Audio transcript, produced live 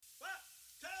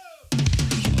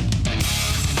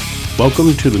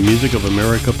Welcome to the Music of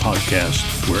America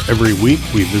podcast, where every week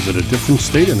we visit a different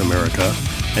state in America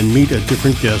and meet a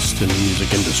different guest in the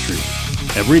music industry.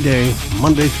 Every day,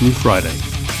 Monday through Friday.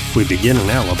 We begin in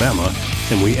Alabama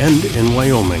and we end in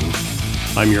Wyoming.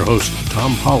 I'm your host,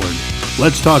 Tom Pollard.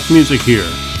 Let's talk music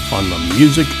here on the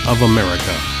Music of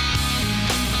America.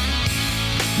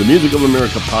 The Music of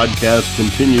America podcast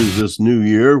continues this new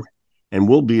year, and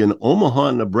we'll be in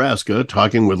Omaha, Nebraska,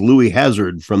 talking with Louis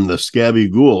Hazard from the Scabby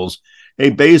Ghouls, a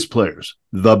bass players,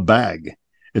 The Bag.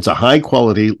 It's a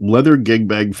high-quality leather gig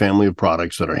bag family of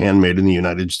products that are handmade in the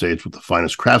United States with the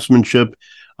finest craftsmanship,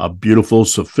 a beautiful,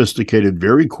 sophisticated,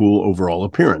 very cool overall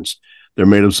appearance. They're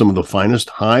made of some of the finest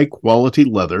high-quality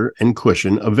leather and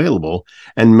cushion available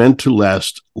and meant to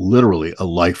last literally a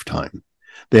lifetime.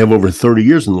 They have over 30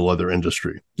 years in the leather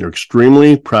industry. They're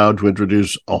extremely proud to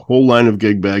introduce a whole line of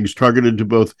gig bags targeted to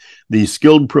both the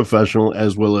skilled professional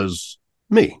as well as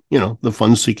me, the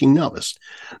fun-seeking novice.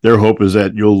 Their hope is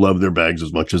that you'll love their bags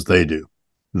as much as they do.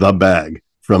 The Bag,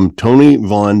 from Tony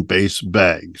Vaughn Bass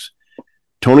Bags.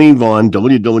 Tony Vaughn,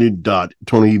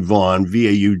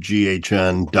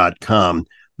 www.tonyvaughn.com.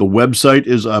 The website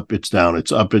is up, it's down.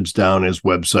 It's up, it's down as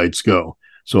websites go.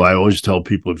 So I always tell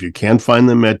people, if you can't find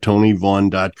them at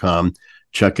tonyvaughn.com,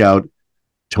 check out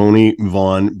Tony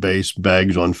Vaughn Bass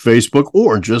Bags on Facebook,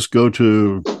 or just go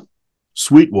to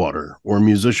Sweetwater or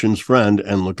Musician's Friend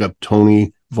and look up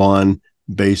Tony Vaughn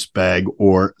Bass Bag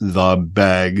or The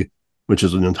Bag, which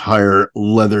is an entire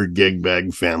leather gig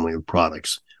bag family of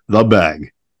products. The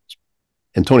Bag.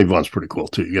 And Tony Vaughn's pretty cool,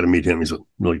 too. You got to meet him. He's a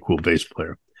really cool bass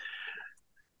player.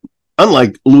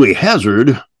 Unlike Louis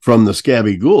Hazard from the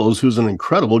Scabby Ghouls, who's an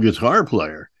incredible guitar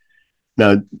player.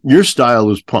 Now, your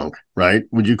style is punk, right?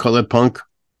 Would you call it punk?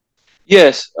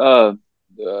 Yes.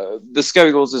 The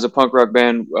Scabby Ghouls is a punk rock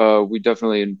band. We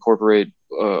definitely incorporate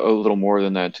a little more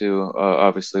than that, too.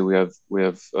 Obviously, we have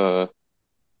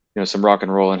some rock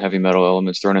and roll and heavy metal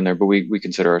elements thrown in there, but we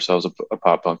consider ourselves a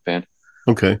pop punk band.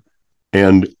 Okay.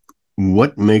 And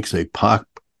what makes a punk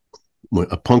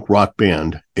rock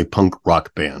band a punk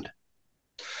rock band?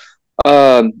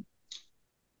 For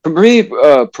me,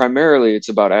 primarily it's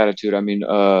about attitude. I mean,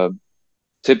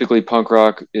 typically punk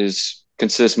rock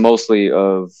consists mostly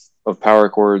of power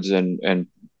chords and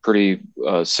pretty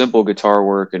simple guitar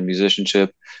work and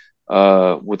musicianship,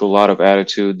 with a lot of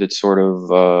attitude that sort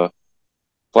of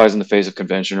flies in the face of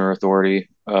convention or authority,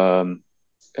 and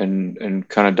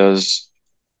kind of does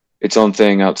its own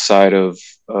thing outside of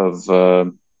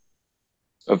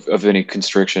any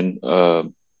constriction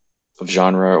of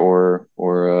genre or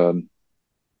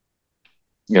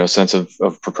sense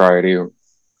of propriety.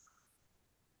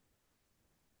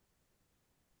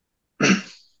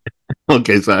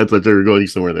 Okay, so I thought they were going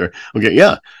somewhere there. Okay,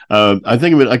 yeah. I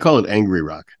think of it, I call it angry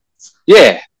rock.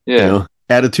 Yeah.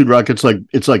 Attitude rock. It's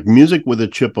like music with a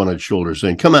chip on its shoulder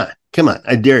saying, come on,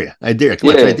 I dare you. Come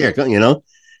on, right there,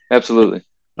 Absolutely.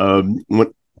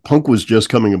 When punk was just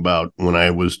coming about, when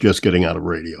I was just getting out of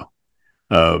radio,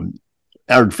 or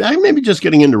maybe just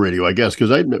getting into radio, I guess,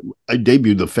 because I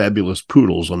debuted the Fabulous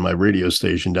Poodles on my radio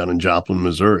station down in Joplin,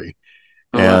 Missouri.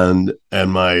 Uh-huh.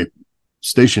 And my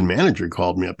station manager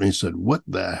called me up and he said, "What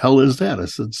the hell is that?" I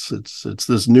said, it's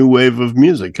this new wave of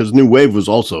music, because new wave was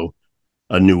also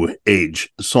a new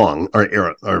age song or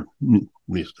era, or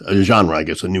a genre, I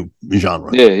guess, a new genre.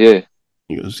 Yeah.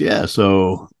 He goes, "Yeah,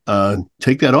 so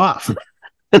take that off."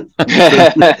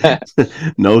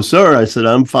 No, sir. I said,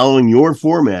 "I'm following your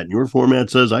format. Your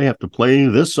format says I have to play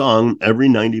this song every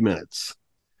 90 minutes.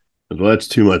 Well, that's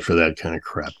too much for that kind of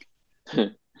crap.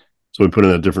 So we put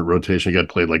in a different rotation. It got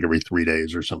played like every 3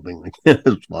 days or something. Like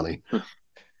it's funny.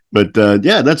 But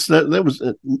it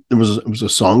was a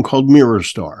song called Mirror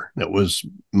Star. That was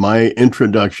my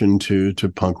introduction to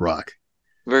punk rock.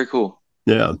 Very cool.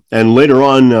 Yeah. And later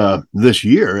on this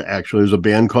year, actually, there's a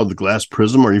band called the Glass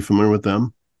Prism. Are you familiar with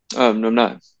them? No, I'm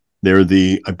not. They're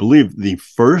I believe, the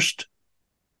first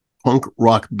punk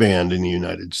rock band in the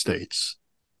United States.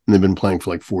 And they've been playing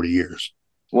for like 40 years.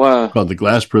 Wow. Called the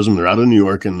Glass Prism. They're out of New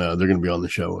York, and they're going to be on the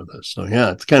show with us. So,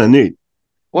 yeah, it's kind of neat.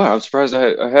 Wow, I'm surprised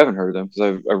I haven't heard of them,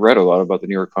 because I read a lot about the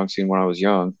New York punk scene when I was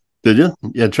young. Did you?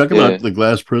 Yeah, check them out, the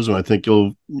Glass Prism. I think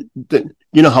you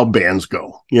know how bands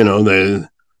go. I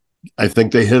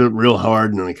think they hit it real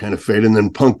hard and then they kind of fade, and then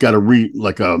punk got a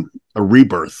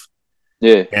rebirth.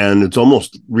 Yeah. And it's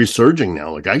almost resurging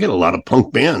now. Like, I get a lot of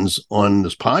punk bands on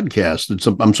this podcast.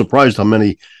 I'm surprised how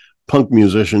many punk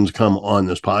musicians come on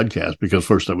this podcast, because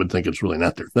first I would think it's really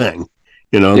not their thing.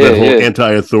 That whole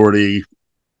anti-authority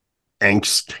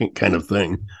angst kind of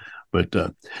thing. But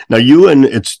now you and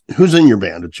it's who's in your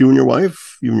band? It's you and your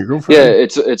wife, you and your Yeah,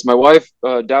 girlfriend. it's my wife,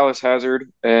 Dallas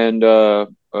Hazard, and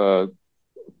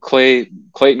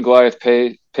Clayton Goliath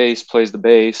Pace plays the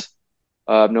bass.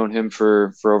 I've known him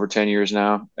for over 10 years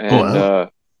now, Oh wow.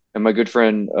 and my good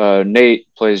friend Nate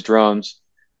plays drums.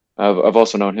 I've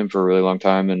also known him for a really long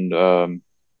time, and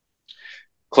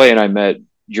Clay and I met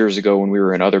years ago when we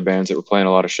were in other bands that were playing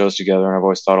a lot of shows together, and I've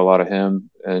always thought a lot of him.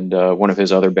 And one of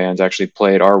his other bands actually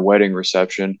played our wedding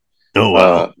reception Oh uh,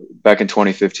 wow. back in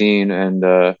 2015, and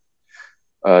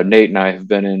Nate and I have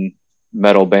been in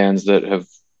metal bands that have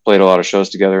played a lot of shows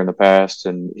together in the past.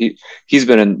 And Nate's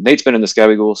been in the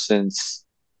Scabby Ghouls since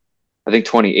I think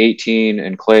 2018,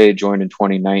 and Clay joined in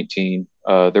 2019.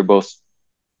 They're both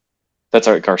That's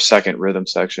our second rhythm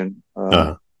section.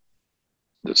 Uh,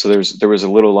 So there was a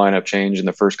little lineup change in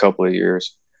the first couple of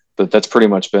years, but that's pretty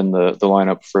much been the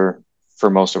lineup for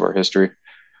most of our history.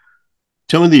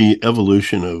 Tell me the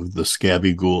evolution of the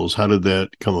Scabby Ghouls. How did that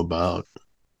come about?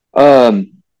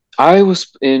 Um, I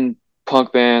was in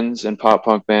punk bands and pop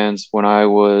punk bands when I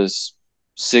was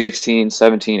 16,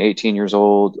 17, 18 years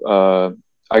old.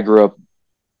 I grew up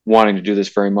wanting to do this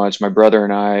very much. My brother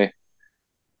and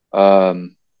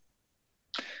um,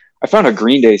 I found a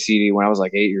Green Day CD when I was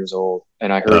like 8 years old,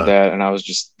 and I heard Uh, that, and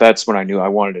that's when I knew I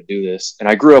wanted to do this. And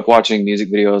I grew up watching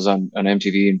music videos on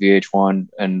MTV and VH1,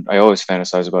 and I always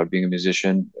fantasized about being a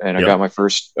musician. And I yep. got my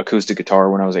first acoustic guitar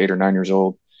when I was 8 or 9 years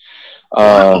old.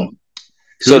 Wow. Um,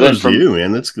 so then Kudos to from you,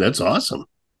 man. That's awesome.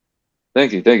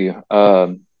 Thank you.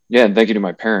 Yeah, and thank you to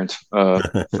my parents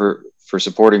for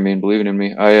supporting me and believing in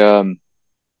me. I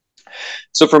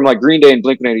So from like Green Day and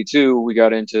Blink-182, we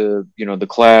got into the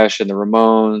Clash and the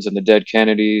Ramones and the Dead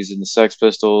Kennedys and the Sex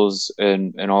Pistols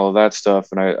and all of that stuff.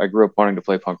 And I grew up wanting to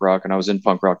play punk rock, and I was in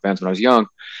punk rock bands when I was young.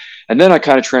 And then I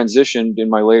kind of transitioned in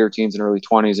my later teens and early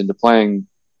 20s into playing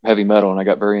heavy metal, and I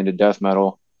got very into death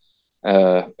metal.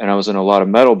 And I was in a lot of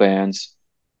metal bands,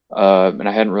 and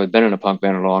I hadn't really been in a punk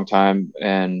band in a long time.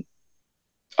 And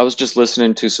I was just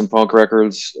listening to some punk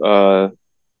records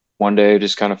one day,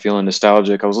 just kind of feeling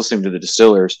nostalgic. I was listening to the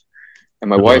Distillers, and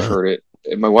my Oh, wife wow. heard it.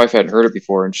 And my wife hadn't heard it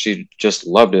before, and she just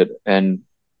loved it. And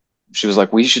she was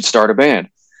like, "We should start a band."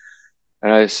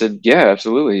 And I said, "Yeah,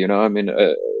 absolutely. I mean,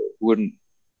 wouldn't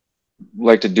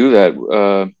like to do that.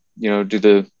 Do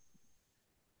the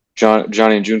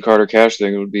Johnny and June Carter Cash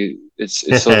thing. It would be it's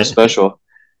so special."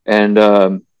 And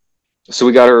so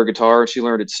we got her a guitar. She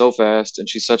learned it so fast, and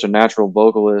she's such a natural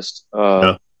vocalist.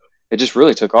 Yeah. It just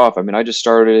really took off. I mean, I just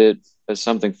started it as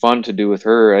something fun to do with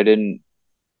her.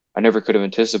 I never could have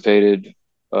anticipated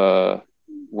uh,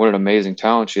 what an amazing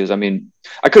talent she is. I mean,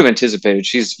 I could have anticipated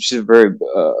she's a very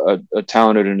a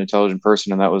talented and intelligent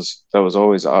person, and that was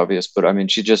always obvious. But I mean,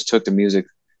 she just took the music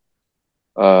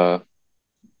uh,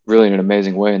 really in an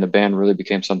amazing way, and the band really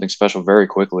became something special very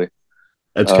quickly.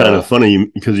 That's kind of Uh, funny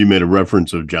because you made a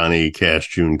reference of Johnny Cash,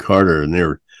 June Carter, and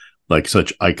they're like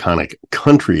such iconic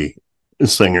country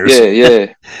singers.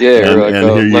 yeah, or like And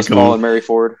here you Les Paul come. and Mary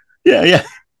Ford. Yeah, yeah.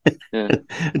 Yeah,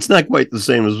 It's not quite the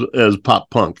same as pop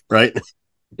punk, right?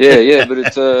 yeah, but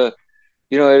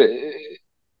you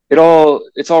know,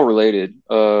 it's all related.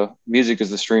 Music is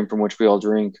the stream from which we all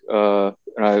drink.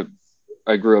 And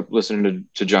I grew up listening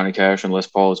to Johnny Cash and Les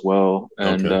Paul as well,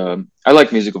 and Okay. I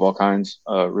like music of all kinds,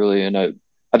 really. And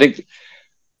I think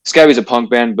Scabby's a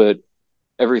punk band, but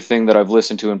everything that I've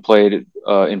listened to and played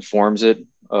informs it.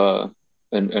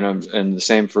 And the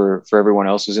same for everyone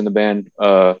else who's in the band.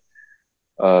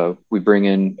 We bring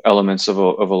in elements of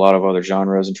a lot of other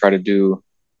genres and try to do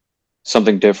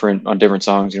something different on different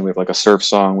songs. We have like a surf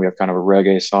song, we have kind of a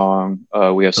reggae song,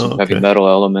 we have some Oh, heavy okay. metal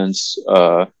elements,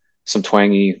 some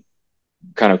twangy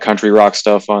kind of country rock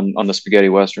stuff on the spaghetti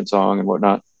western song and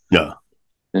whatnot. Yeah.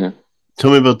 Yeah.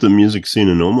 Tell me about the music scene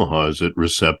in Omaha. Is it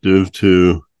receptive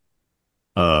to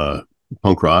uh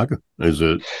punk rock? Is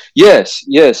it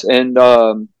Yes, and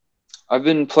I've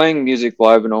been playing music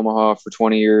live in Omaha for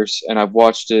 20 years, and I've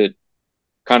watched it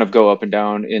kind of go up and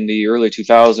down. In the early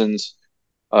 2000s,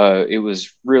 it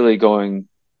was really going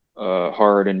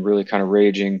hard and really kind of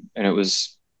raging, and it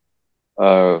was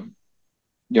uh,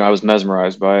 I was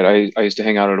mesmerized by it. I used to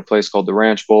hang out at a place called the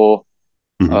Ranch Bowl,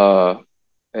 mhm. uh,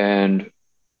 and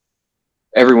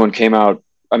everyone came out.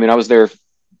 I mean, I was there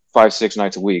 5, 6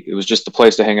 nights a week. It was just the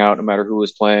place to hang out, no matter who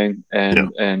was playing, Yeah.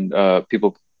 and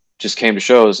people just came to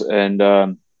shows.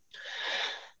 And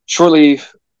shortly,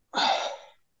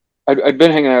 I'd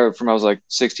been hanging out from I was like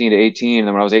 16 to 18, and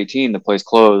then when I was 18, the place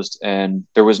closed, and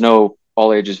there was no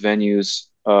all ages venues.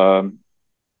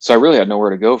 So I really had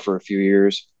nowhere to go for a few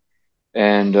years,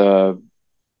 and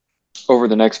over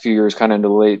the next few years, kind of into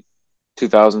the late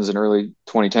 2000s and early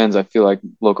 2010s, I feel like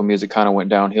local music kind of went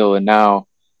downhill, and now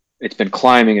it's been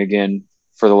climbing again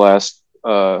for the last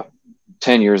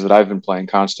 10 years that I've been playing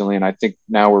constantly. And I think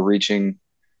now we're reaching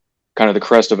kind of the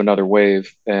crest of another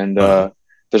wave. And Uh-huh.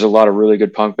 there's a lot of really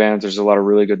good punk bands. There's a lot of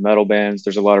really good metal bands.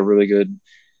 There's a lot of really good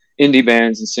indie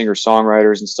bands and singer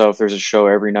songwriters and stuff. There's a show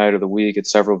every night of the week at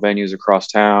several venues across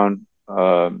town.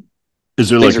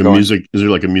 Things are going. Is there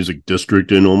like a music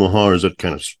district in Omaha, or is it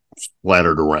kind of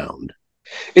splattered around?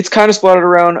 It's kind of splattered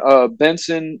around.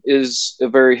 Benson is a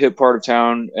very hip part of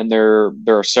town, and there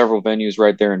are several venues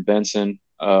right there in Benson.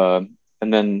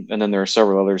 And then there are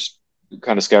several others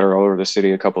kind of scattered all over the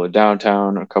city. A couple of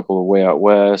downtown, a couple of way out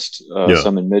west, Yeah.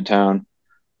 some in Midtown.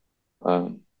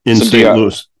 In Some St. DI.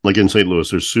 Louis, like in St. Louis,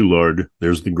 there's Soulard,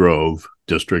 there's the Grove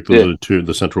district. Those Yeah, are the two,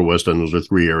 the Central West End. Those are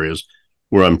three areas.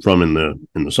 Where I'm from in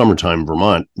the summertime,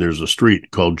 Vermont, there's a street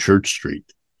called Church Street,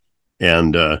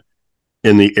 and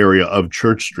in the area of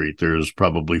Church Street, there's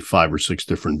probably five or six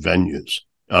different venues.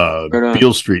 right on.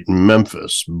 Beale Street in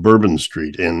Memphis, Bourbon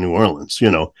Street in New Orleans.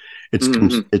 You know,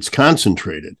 Mm-hmm. it's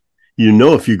concentrated. You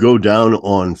know, if you go down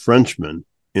on Frenchman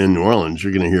in New Orleans,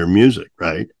 you're going to hear music,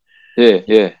 right? Yeah,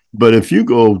 yeah, But if you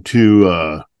go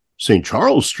to St.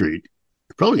 Charles Street,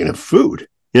 you're probably going to have food.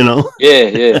 You know, yeah,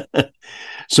 yeah.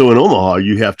 so in Omaha,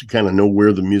 you have to kind of know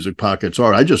where the music pockets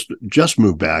are. I just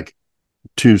moved back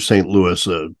to St. Louis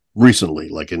recently,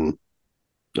 like in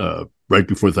right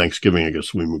before Thanksgiving. I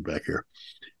guess we moved back here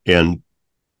and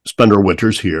spend our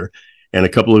winters here. And a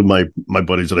couple of my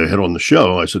buddies that I had on the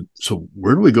show, I said, "So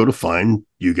where do we go to find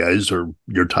you guys or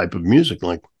your type of music?"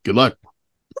 Like, good luck.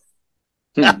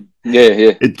 Hmm. Yeah,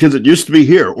 yeah, Because it used to be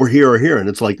here or here or here, and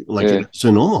it's like yeah, it's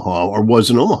in Omaha or was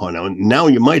in Omaha now. And now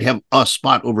you might have a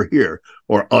spot over here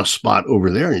or a spot over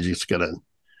there, and you just gotta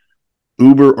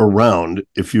Uber around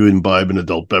if you imbibe in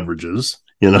adult beverages.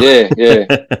 You know. yeah,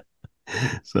 yeah.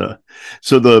 so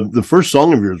so the first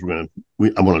song of yours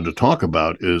I wanted to talk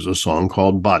about is a song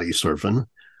called Body Surfin'.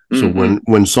 So Mm-hmm.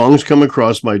 when songs come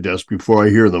across my desk before I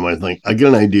hear them, I get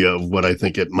an idea of what I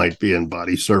think it might be in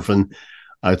Body Surfin'.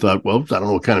 I thought, well, I don't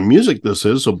know what kind of music this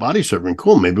is, so Body Surfing,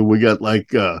 cool. Maybe we got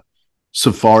like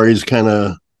Safari's kind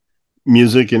of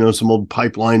music, you know, some old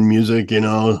pipeline music, you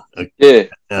know, Yeah,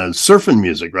 surfing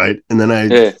music, right? And then I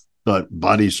yeah, thought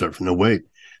Body Surfing. No, wait.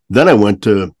 Then I went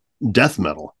to death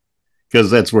metal because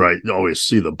that's where I always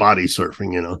see the body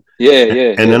surfing, you know. yeah,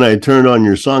 yeah, And then I turned on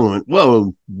your song and went,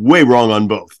 whoa, way wrong on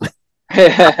both.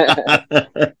 yeah.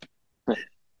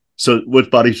 So what's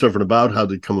Body Surfing about? How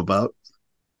did it come about?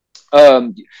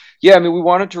 Um, yeah, I mean, we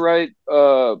wanted to write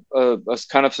a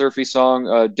kind of surfy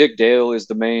song. Dick Dale is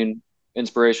the main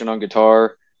inspiration on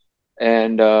guitar,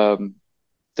 and the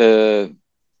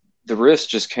the riffs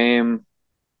just came.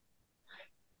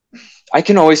 I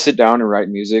can always sit down and write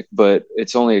music, but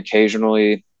it's only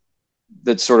occasionally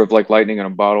that's sort of like lightning in a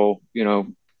bottle, you know,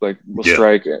 like will Yeah.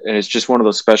 strike, and it's just one of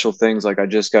those special things. Like I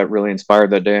just got really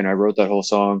inspired that day, and I wrote that whole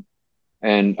song.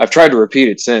 And I've tried to repeat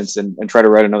it since, and try to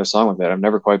write another song like that. I've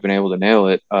never quite been able to nail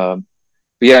it. But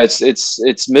yeah, it's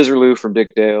Miserlou from Dick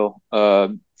Dale,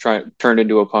 turned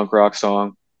into a punk rock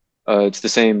song. It's the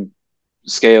same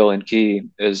scale and key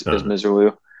as Uh,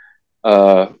 Miserlou,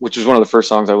 which was one of the first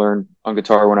songs I learned on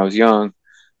guitar when I was young.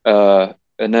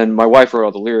 And then my wife wrote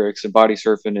all the lyrics. And Body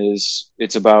Surfing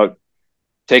it's about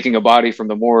taking a body from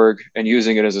the morgue and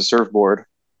using it as a surfboard.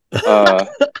 Uh,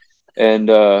 and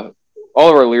all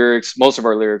of our lyrics, most of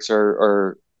our lyrics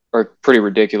are pretty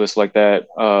ridiculous like that.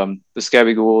 The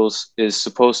Scabby Ghouls is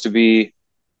supposed to be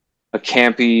a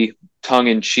campy, tongue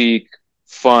in cheek,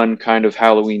 fun kind of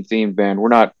Halloween themed band. We're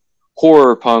not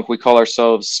horror punk. We call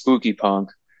ourselves spooky punk.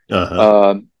 uh-huh.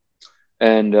 Um,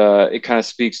 and it kind of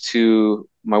speaks to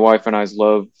my wife and I's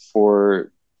love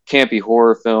for campy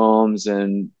horror films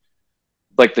and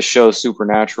like the show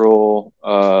Supernatural.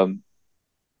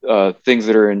 Things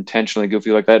that are intentionally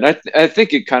goofy like that. And I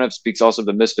think it kind of speaks also to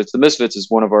the Misfits. The Misfits is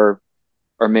one of our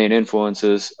main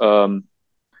influences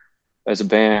as a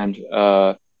band.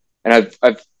 And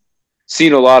I've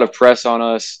seen a lot of press on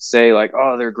us say like,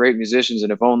 oh, they're great musicians,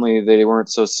 and if only they weren't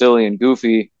so silly and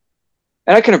goofy.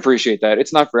 And I can appreciate that.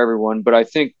 It's not for everyone, but I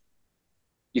think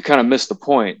you kind of miss the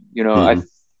point. You know, Mm-hmm.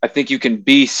 I think you can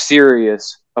be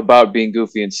serious about being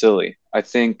goofy and silly. I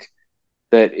think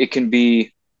that it can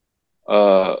be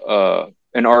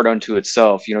an art unto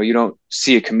itself. You know, you don't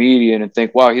see a comedian and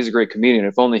think, "Wow, he's a great comedian.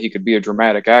 If only he could be a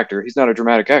dramatic actor." He's not a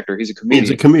dramatic actor. He's a He's a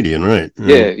comedian. comedian, right?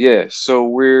 Yeah, yeah. So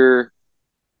we're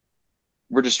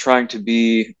just trying to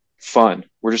be fun.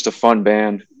 We're just a fun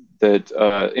band that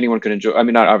anyone can enjoy. I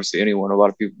mean, not obviously anyone. A lot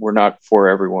of people. We're not for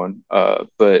everyone,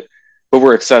 but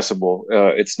we're accessible.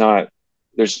 It's not.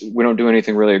 we don't do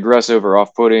anything really aggressive or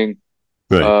off-putting,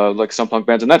 Right. like some punk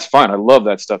bands, and that's fine. I love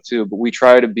that stuff too. But we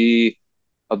try to be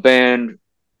a band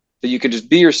that you can just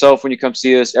be yourself when you come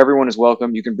see us. Everyone is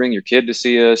welcome. You can bring your kid to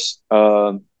see us,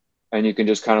 and you can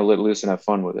just kind of let loose and have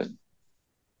fun with it.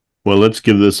 Well, let's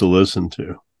give this a listen to.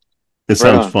 It Right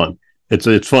sounds on. fun.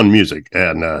 It's fun music,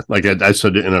 and like I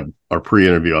said in our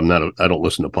pre-interview, I don't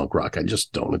listen to punk rock. I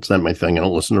just don't. It's not my thing. I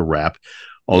don't listen to rap.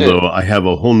 Yeah, Although I have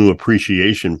a whole new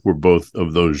appreciation for both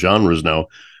of those genres now,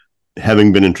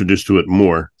 having been introduced to it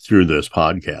more through this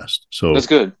podcast. So that's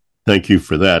good. thank you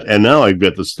for that. And now I've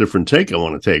got this different take I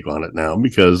want to take on it now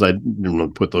because I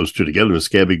didn't put those two together. The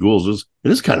Scabby Ghouls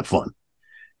it is kind of fun,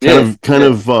 Yeah, kind yeah,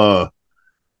 of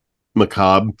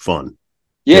macabre fun.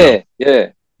 yeah,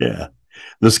 yeah. Yeah.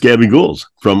 The Scabby Ghouls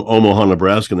from Omaha,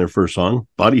 Nebraska, and their first song,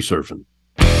 Body Surfin'.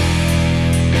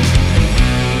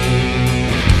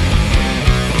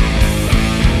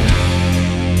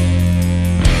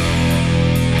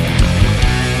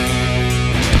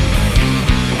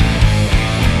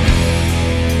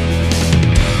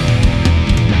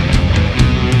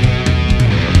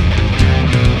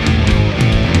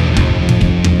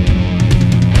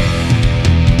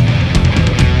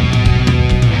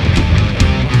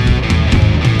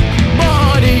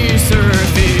 Body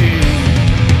surfing.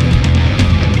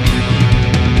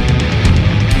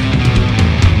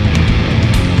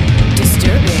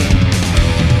 Disturbing.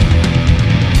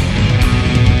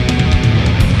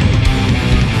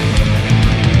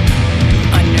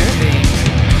 Unnerving.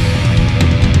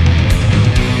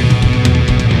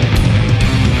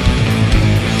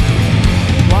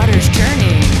 Water's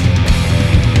churning.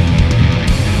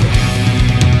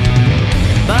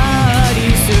 Body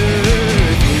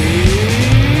surfing.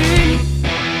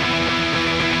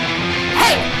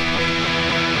 Hey!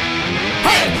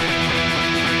 Hey!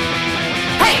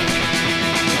 Hey!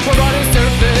 We're body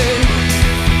surfing.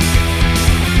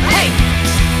 Hey!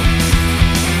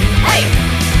 Hey!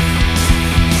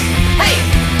 Hey!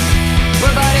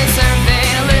 We're body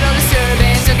surfing, a little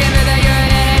disturbing, so give me the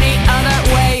urine in any other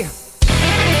way.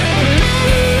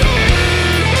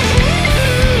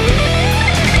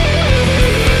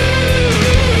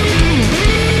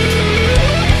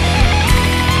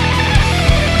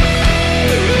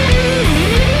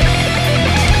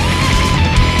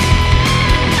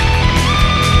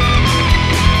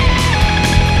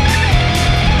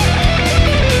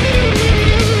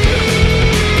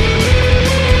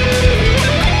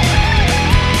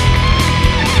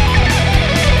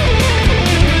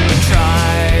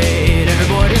 Tried every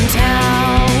board in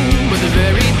town, but the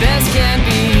very best can't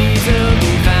be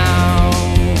easily found.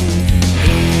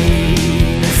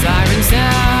 In the siren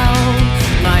sound,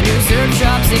 my new surf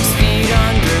shop 6 feet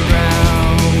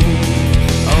underground.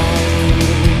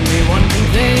 Only one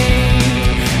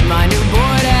complaint, my new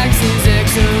board axe is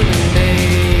excellent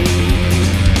bait.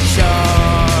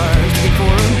 Sharks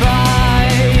before a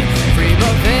bite, free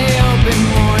buffet open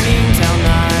morning till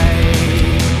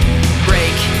night.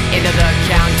 Break into the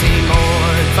county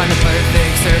morgue, find the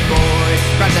perfect surfboard.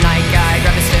 Grab the night guy,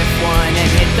 grab a stiff one, and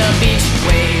hit the beach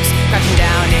waves. Crashing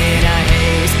down in a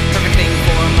haze, perfect thing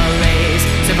for malaise.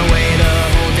 Surf away the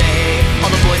whole day,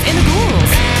 all the boys in the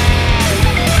ghouls.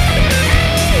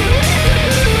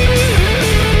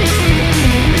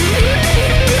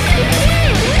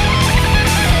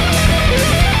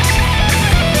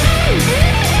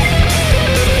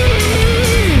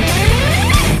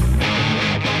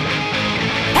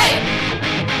 Hey!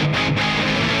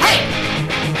 Hey!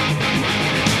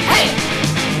 Hey!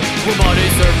 We're body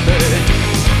surfing.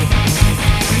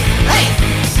 Hey!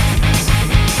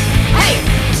 Hey!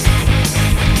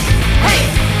 Hey!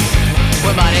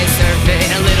 We're body surfing,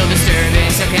 a little disturbing,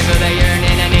 so can't feel the urine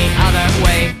in any other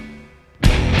way.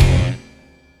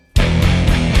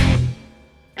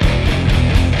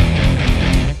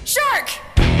 Shark!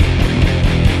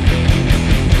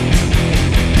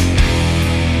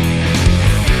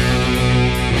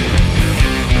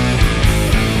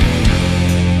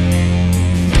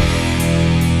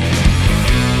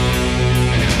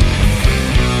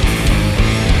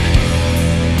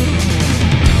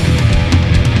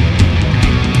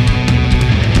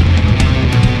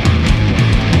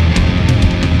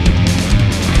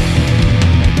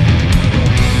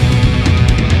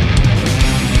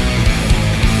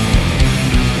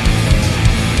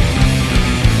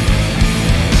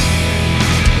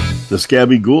 The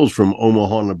Scabby Ghouls from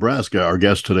Omaha, Nebraska. Our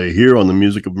guest today here on the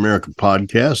Music of America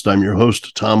podcast. I'm your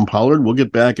host, Tom Pollard. We'll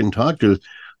get back and talk to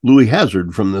Louis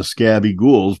Hazard from the Scabby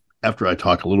Ghouls after I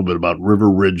talk a little bit about River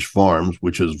Ridge Farms,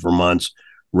 which is Vermont's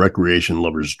recreation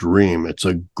lover's dream. It's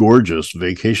a gorgeous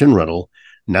vacation rental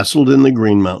nestled in the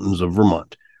Green Mountains of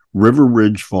Vermont. River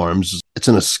Ridge Farms. It's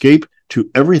an escape to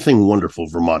everything wonderful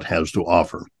Vermont has to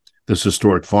offer. This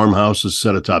historic farmhouse is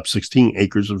set atop 16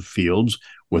 acres of fields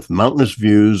with mountainous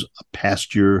views, a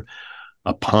pasture,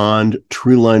 a pond,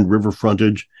 tree-lined river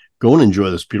frontage. Go and enjoy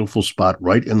this beautiful spot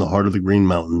right in the heart of the Green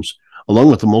Mountains,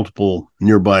 along with the multiple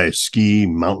nearby ski,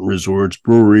 mountain resorts,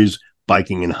 breweries,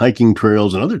 biking and hiking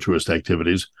trails, and other tourist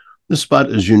activities. This spot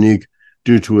is unique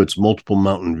due to its multiple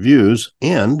mountain views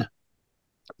and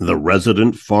the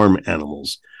resident farm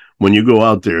animals. When you go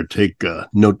out there, take a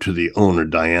note to the owner,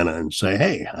 Diana, and say,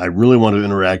 hey, I really want to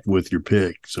interact with your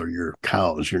pigs or your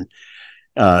cows.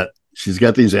 She's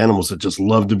got these animals that just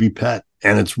love to be pet,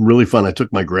 and it's really fun. I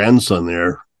took my grandson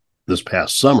there this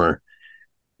past summer,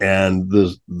 and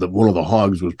the one of the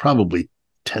hogs was probably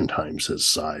 10 times his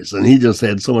size, and he just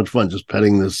had so much fun just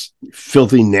petting this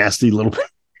filthy, nasty little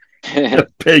pig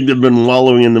that had been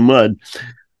wallowing in the mud.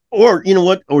 Or, you know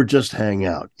what? Or just hang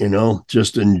out,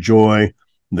 just enjoy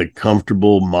the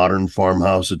comfortable modern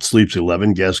farmhouse. It sleeps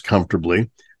 11 guests comfortably.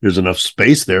 There's enough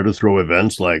space there to throw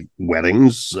events like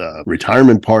weddings,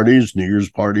 retirement parties, New Year's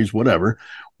parties, whatever,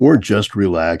 or just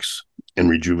relax and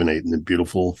rejuvenate in the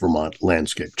beautiful Vermont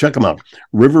landscape. Check them out.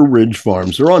 River Ridge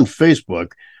Farms. They're on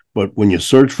Facebook, but when you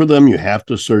search for them, you have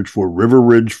to search for River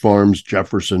Ridge Farms,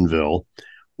 Jeffersonville,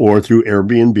 or through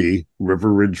Airbnb,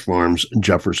 River Ridge Farms,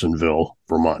 Jeffersonville,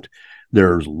 Vermont.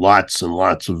 There's lots and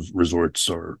lots of resorts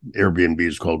or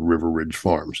Airbnbs called River Ridge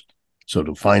Farms. So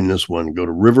to find this one, go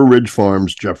to River Ridge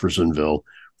Farms, Jeffersonville,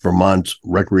 Vermont's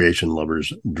recreation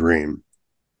lover's dream.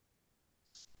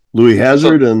 Louis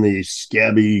Hazard and the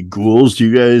Scabby Ghouls, do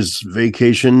you guys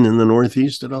vacation in the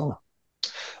Northeast at all?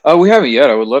 We haven't yet.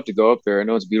 I would love to go up there. I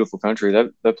know it's a beautiful country.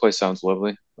 That place sounds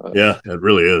lovely. Yeah, it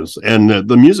really is. And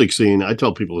the music scene, I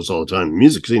tell people this all the time, the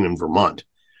music scene in Vermont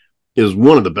is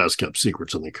one of the best kept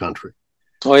secrets in the country.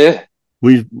 Oh, yeah.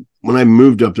 When I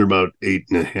moved up there about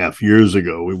 8.5 years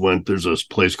ago, there's this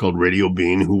place called Radio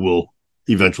Bean, who will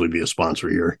eventually be a sponsor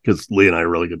here because Lee and I are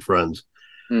really good friends.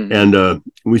 Mm-hmm. And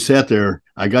we sat there.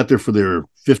 I got there for their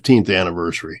 15th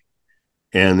anniversary,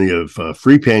 and they have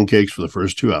free pancakes for the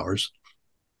first 2 hours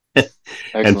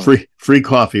and free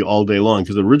coffee all day long,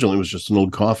 because originally it was just an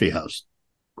old coffee house.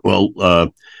 Well,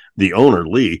 the owner,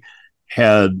 Lee,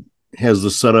 has the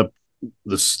setup,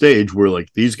 the stage where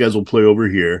like these guys will play over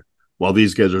here while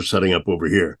these guys are setting up over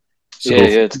here. So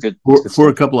yeah, it's good. For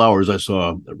a couple hours, I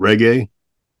saw reggae,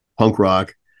 punk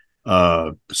rock,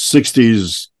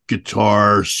 60s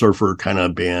guitar surfer kind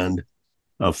of band,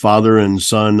 a father and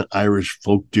son Irish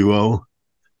folk duo,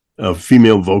 a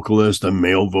female vocalist, a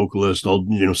male vocalist, all,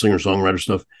 singer songwriter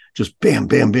stuff. Just bam,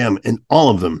 bam, bam, and all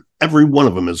of them, every one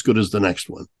of them, as good as the next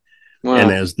one. Wow.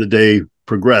 And as the day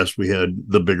progressed, we had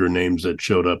the bigger names that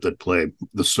showed up that played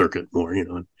the circuit more.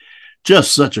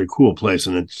 Just such a cool place,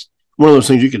 and it's one of those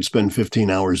things you could spend 15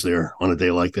 hours there on a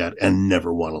day like that and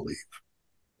never want to leave.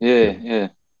 Yeah.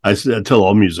 I tell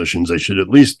all musicians they should at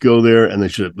least go there, and they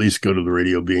should at least go to the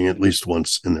Radio Being at least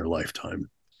once in their lifetime.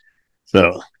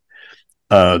 So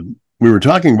we were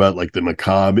talking about like the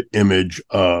macabre image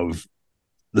of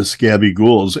the Scabby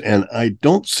Ghouls, and I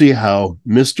don't see how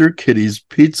Mr. Kitty's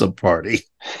Pizza Party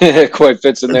quite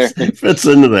fits in there. Fits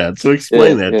into that. So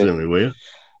explain that to me, will you?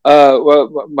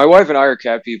 Well, my wife and I are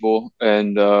cat people,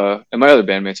 and my other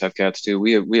bandmates have cats too.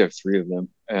 We have 3 of them,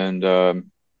 and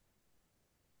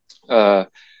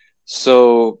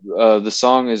so the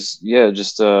song is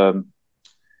just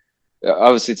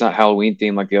obviously it's not Halloween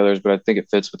themed like the others, but I think it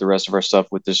fits with the rest of our stuff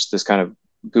with this kind of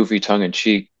goofy tongue in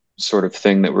cheek sort of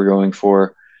thing that we're going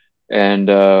for. And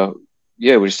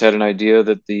we just had an idea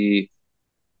that the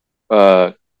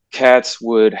cats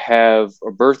would have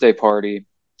a birthday party,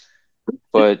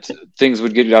 but things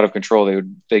would get out of control.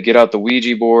 They get out the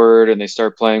Ouija board and they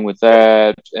start playing with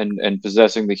that and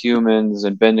possessing the humans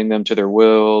and bending them to their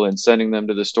will and sending them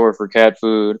to the store for cat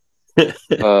food.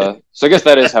 So I guess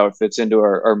that is how it fits into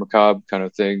our macabre kind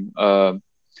of thing.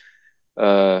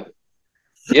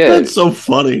 That's so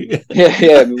funny.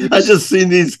 Yeah. I just seen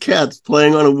these cats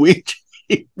playing on a Ouija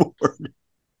board.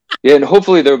 Yeah, and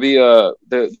hopefully there'll be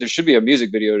there should be a music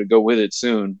video to go with it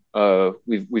soon.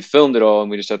 We've filmed it all,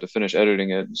 and we just have to finish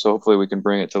editing it. So hopefully we can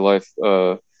bring it to life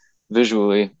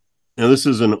visually. Now this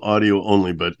is an audio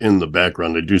only, but in the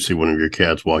background I do see one of your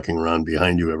cats walking around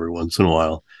behind you every once in a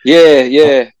while.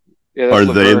 Yeah. Are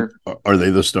they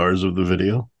the stars of the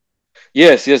video?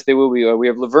 Yes, they will be. We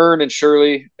have Laverne and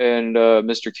Shirley and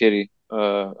Mr. Kitty.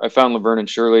 I found Laverne and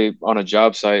Shirley on a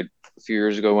job site a few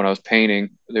years ago when I was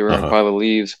painting. They were on a pile of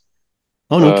leaves.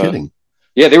 Oh, no kidding.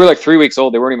 Yeah, they were like 3 weeks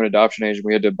old. They weren't even adoption age.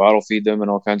 We had to bottle feed them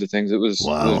and all kinds of things. It was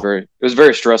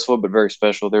very stressful, but very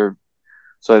special. They're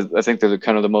So I think they're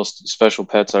kind of the most special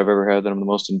pets I've ever had that I'm the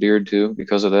most endeared to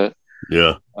because of that.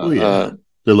 Yeah. Oh, yeah.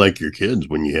 They're like your kids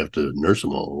when you have to nurse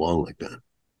them all along like that.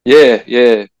 Yeah,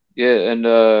 yeah, yeah. And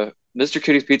Mr.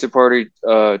 Kitty's Pizza Party,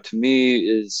 to me,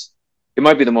 it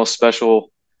might be the most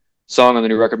special song on the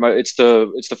new record. It's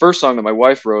the first song that my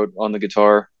wife wrote on the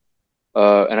guitar,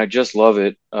 and I just love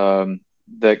it.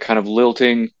 That kind of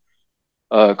lilting,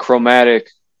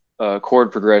 chromatic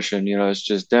chord progression. It's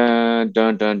just dun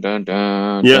dun dun dun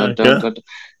dun Yeah. dun dun Yeah. dun.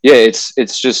 Yeah,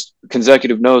 it's just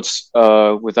consecutive notes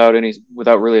without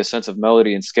really a sense of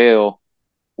melody and scale,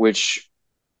 which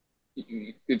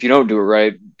if you don't do it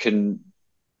right can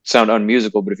sound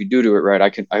unmusical. But if you do it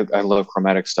right, I love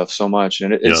chromatic stuff so much,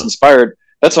 and it's Yeah. inspired.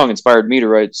 That song inspired me to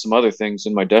write some other things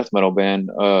in my death metal band.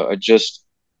 I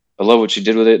love what she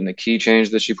did with it and the key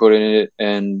change that she put in it,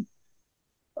 and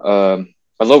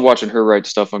I love watching her write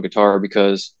stuff on guitar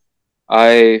because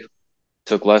I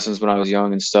took lessons when I was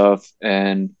young and stuff,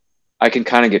 and I can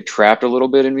kind of get trapped a little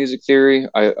bit in music theory.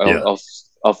 Yeah.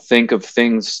 I'll think of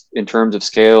things in terms of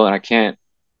scale, and I can't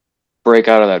break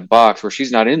out of that box where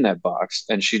she's not in that box,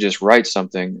 and she just writes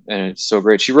something, and it's so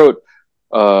great. She wrote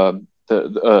uh,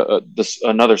 this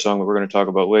another song that we're going to talk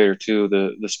about later too,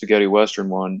 the spaghetti western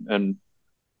one, and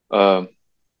uh,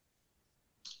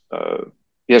 uh,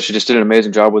 yeah, she just did an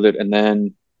amazing job with it. And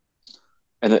then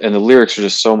and the lyrics are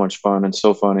just so much fun and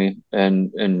so funny,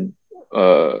 and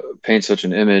paint such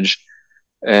an image.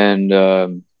 And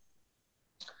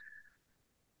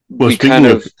Well, we kind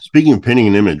of speaking of painting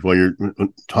an image, while you're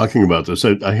talking about this,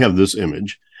 I have this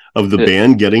image of the yeah,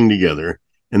 band getting together,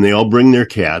 and they all bring their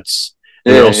cats,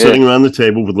 and they're yeah, all sitting around the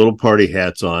table with little party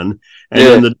hats on, and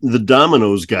yeah. then the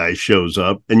Domino's guy shows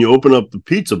up, and you open up the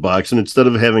pizza box, and instead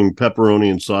of having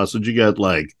pepperoni and sausage, you got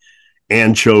like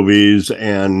anchovies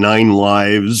and 9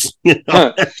 lives.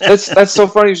 Huh. That's so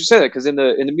funny you should say that, because in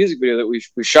the music video that we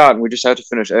shot and we just had to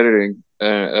finish editing,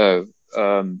 we're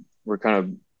kind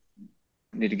of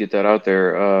need to get that out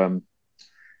there.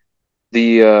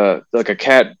 The like a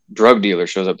cat drug dealer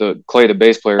shows up. The Clay, the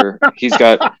bass player, he's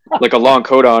got like a long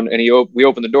coat on, and we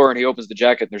open the door and he opens the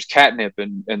jacket, and there's catnip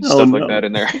and Oh, stuff like no. that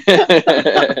in there.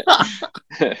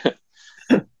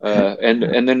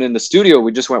 And then in the studio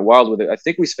we just went wild with it. I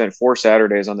think we spent 4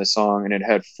 Saturdays on this song, and it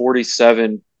had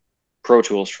 47 Pro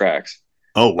Tools tracks.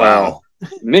 Oh, wow.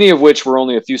 Many of which were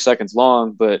only a few seconds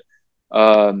long, but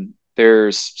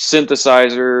there's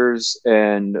synthesizers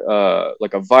and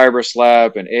like a vibra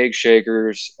slap and egg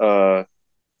shakers. The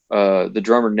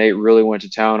drummer Nate really went to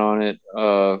town on it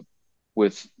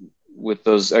with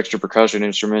those extra percussion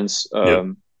instruments,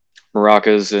 Yep.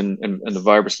 maracas and the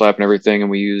vibra slap and everything.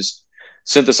 And we used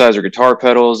synthesizer guitar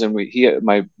pedals, and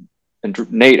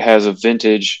Nate has a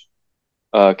vintage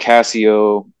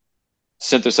Casio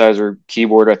synthesizer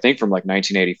keyboard, I think from like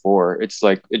 1984. It's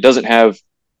like, it doesn't have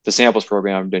the samples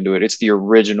programmed into it. It's the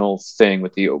original thing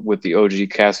with the OG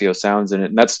Casio sounds in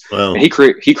it, and Wow. and he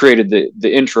created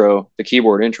the intro, the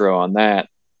keyboard intro on that.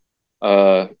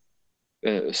 So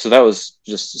that was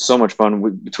just so much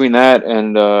fun. Between that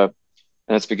and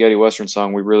that spaghetti western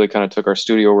song, we really kind of took our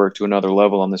studio work to another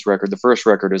level on this record. The first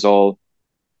record is all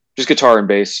just guitar and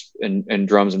bass and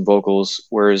drums and vocals,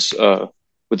 whereas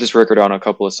with this record, on a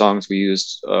couple of songs we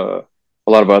used a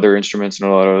lot of other instruments and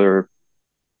a lot of other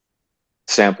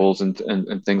samples and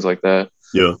things like that.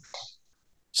 Yeah.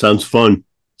 Sounds fun.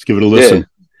 Let's give it a listen.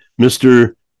 Yeah.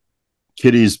 Mr.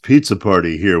 Kitty's Pizza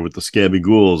Party here with the Scabby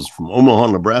Ghouls from Omaha,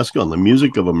 Nebraska on the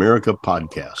Music of America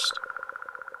podcast.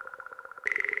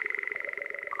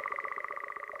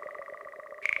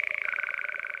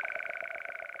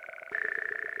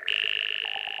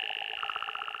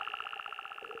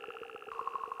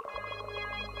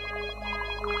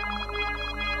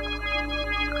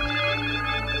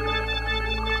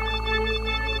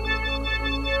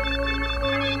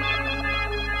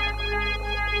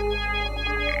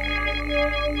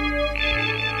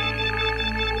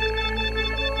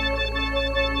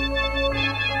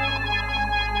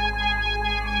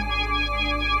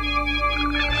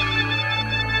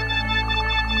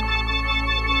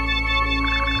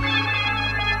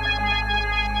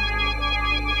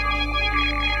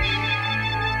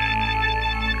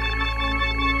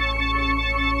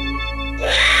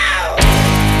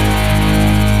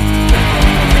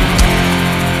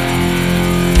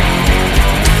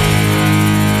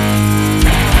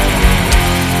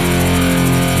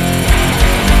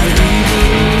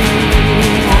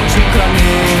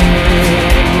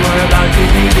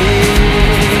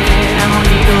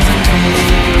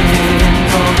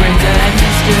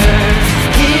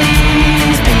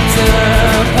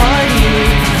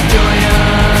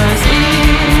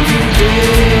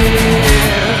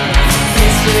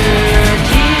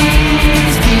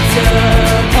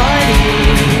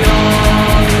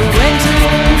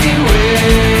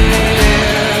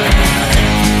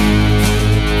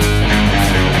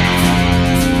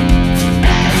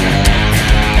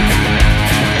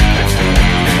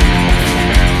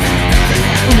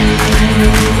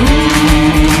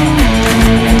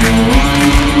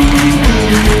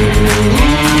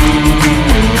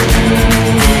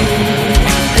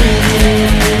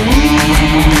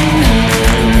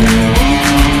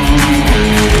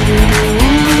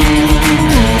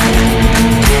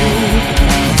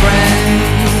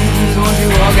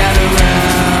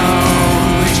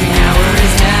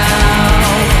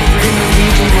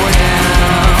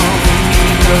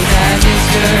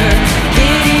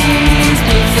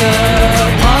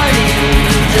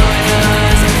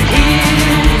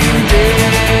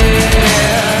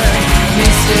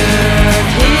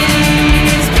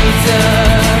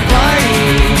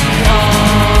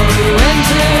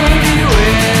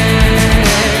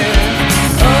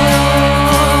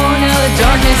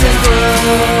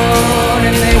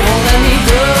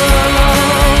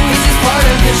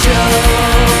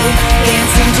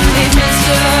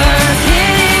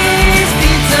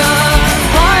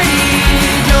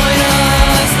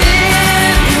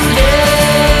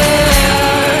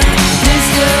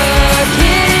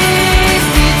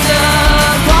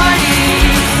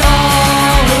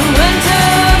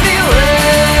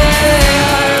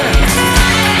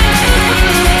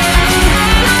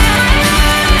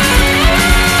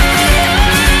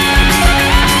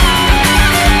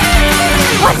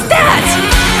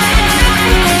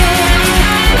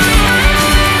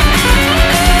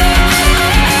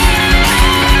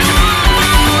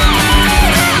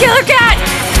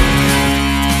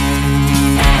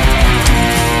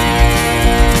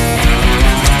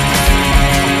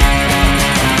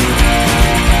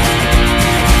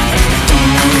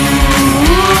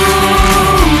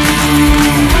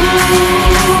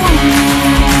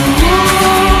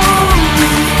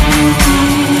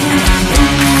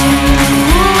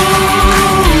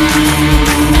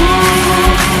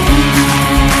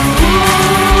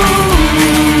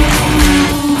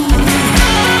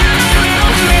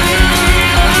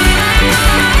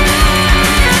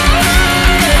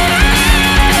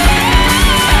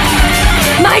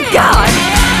 my God!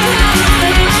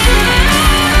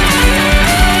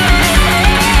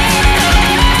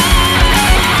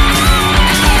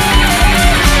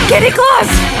 Kitty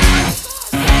Claus!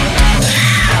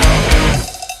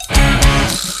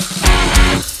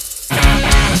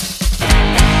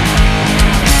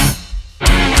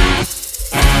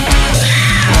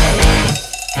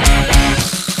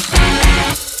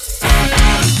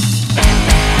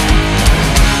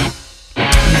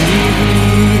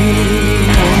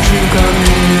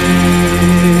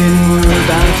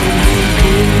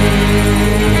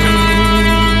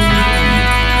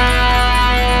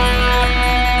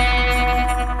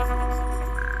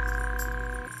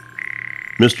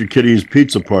 Mr. Kitty's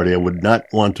Pizza Party. I would not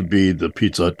want to be the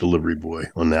Pizza Hut delivery boy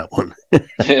on that one.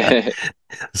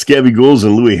 Scabby Ghouls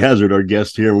and Louis Hazard, our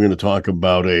guest here. We're going to talk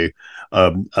about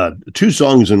two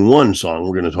songs in one song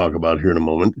we're going to talk about here in a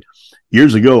moment.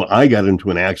 Years ago, I got into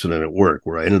an accident at work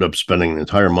where I ended up spending an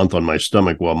entire month on my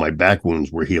stomach while my back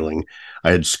wounds were healing.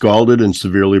 I had scalded and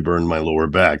severely burned my lower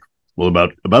back. Well,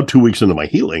 about 2 weeks into my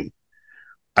healing,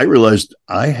 I realized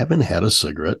I haven't had a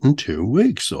cigarette in 2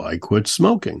 weeks, so I quit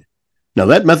smoking. Now,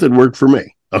 that method worked for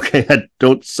me. Okay, I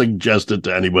don't suggest it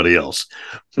to anybody else.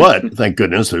 But thank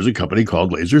goodness there's a company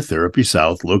called Laser Therapy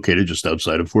South located just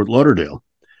outside of Fort Lauderdale.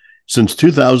 Since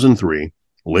 2003,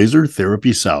 Laser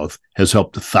Therapy South has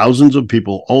helped thousands of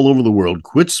people all over the world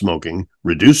quit smoking,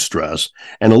 reduce stress,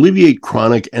 and alleviate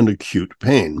chronic and acute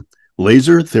pain.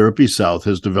 Laser Therapy South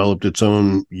has developed its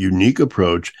own unique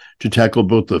approach to tackle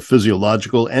both the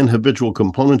physiological and habitual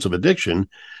components of addiction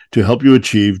to help you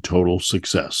achieve total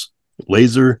success.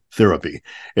 Laser therapy.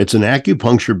 It's an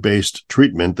acupuncture-based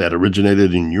treatment that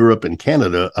originated in Europe and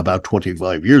Canada about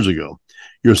 25 years ago.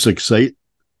 Your success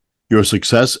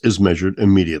is measured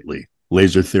immediately.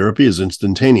 Laser therapy is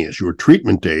instantaneous. Your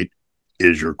treatment date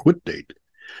is your quit date.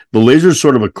 The laser is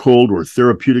sort of a cold or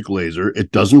therapeutic laser.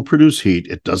 It doesn't produce heat.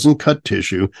 It doesn't cut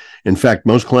tissue. In fact,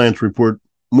 most clients report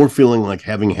more feeling like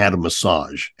having had a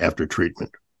massage after treatment.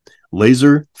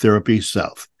 Laser Therapy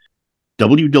South.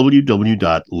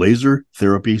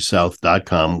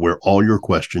 www.lasertherapysouth.com, where all your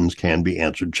questions can be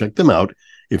answered. Check them out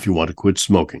if you want to quit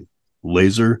smoking.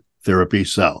 Laser Therapy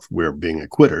South, where being a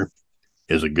quitter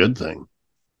is a good thing.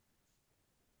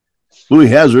 Louis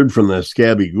Hazard from the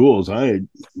Scabby Ghouls. I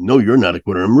know you're not a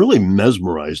quitter. I'm really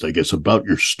mesmerized, I guess, about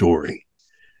your story,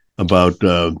 about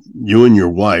you and your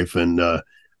wife, and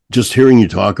just hearing you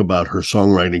talk about her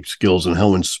songwriting skills and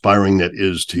how inspiring that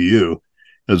is to you.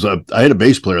 As I had a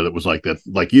bass player that was like that,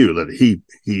 like you, that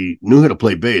he knew how to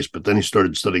play bass, but then he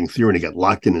started studying theory and he got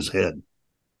locked in his head,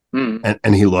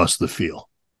 and he lost the feel.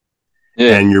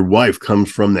 Yeah. And your wife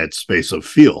comes from that space of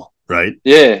feel, right?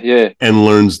 Yeah. And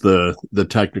learns the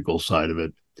technical side of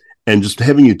it. And just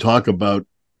having you talk about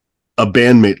a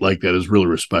bandmate like that is really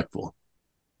respectful.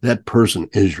 That person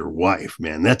is your wife,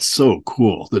 man. That's so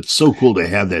cool. That's so cool to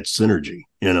have that synergy,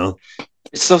 you know?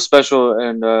 It's so special,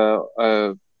 and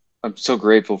I'm so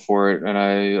grateful for it, and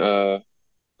I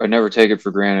never take it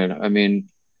for granted. I mean,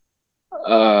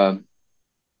 I'm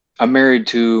married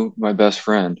to my best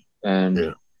friend,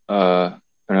 and I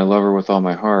love her with all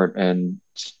my heart. And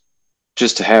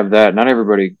just to have that, not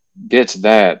everybody gets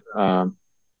that. I'm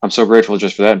so grateful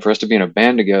just for that, and for us to be in a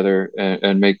band together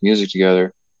and make music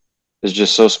together is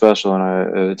just so special.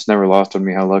 And it's never lost on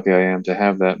me how lucky I am to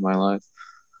have that in my life.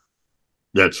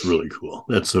 That's really cool.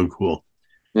 That's so cool.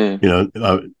 Yeah. You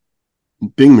know,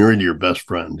 being married to your best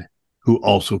friend who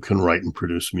also can write and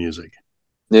produce music.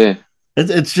 Yeah.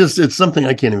 It's something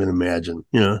I can't even imagine,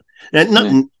 you know,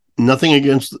 and nothing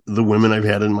against the women I've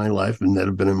had in my life and that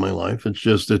have been in my life. It's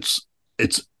just, it's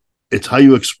how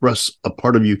you express a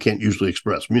part of you can't usually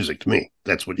express. Music to me.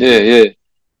 That's what you do. Yeah.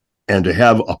 And to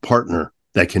have a partner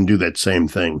that can do that same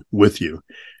thing with you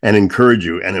and encourage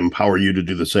you and empower you to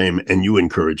do the same, and you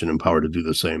encourage and empower to do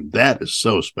the same. That is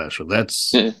so special.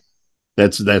 That's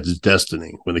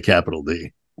destiny with a capital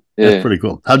D. Yeah. That's pretty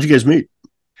cool. How'd you guys meet?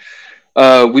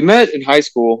 We met in high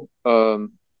school.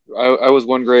 I was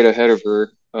one grade ahead of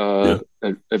her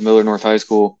at Miller North High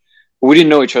School. We didn't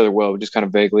know each other well, just kind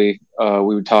of vaguely.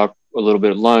 We would talk a little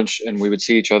bit at lunch, and we would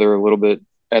see each other a little bit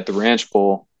at the Ranch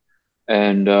Bowl.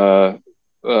 And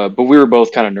but we were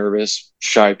both kind of nervous,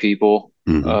 shy people.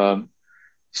 Mm-hmm.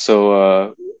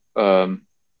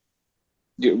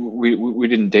 We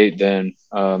didn't date then.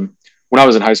 When I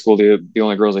was in high school, the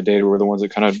only girls I dated were the ones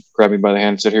that kind of grabbed me by the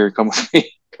hand and said, "Here, come with me,"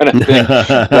 kind of thing.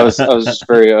 I was just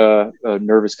very a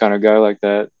nervous kind of guy like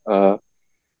that.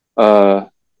 So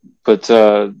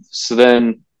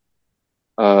then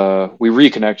we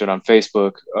reconnected on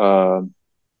Facebook. I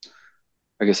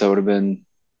guess that would have been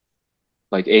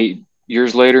like 8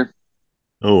 years later.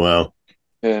 Oh, wow.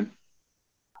 Yeah.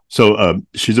 So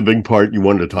she's a big part. You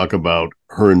wanted to talk about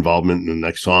her involvement in the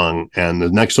next song, and the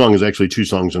next song is actually two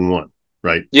songs in one,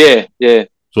 right? Yeah. Yeah.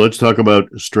 So let's talk about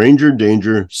Stranger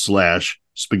Danger /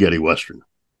 Spaghetti Western.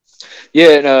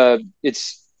 Yeah. And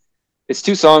it's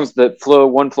two songs that flow.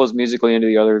 One flows musically into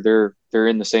the other. They're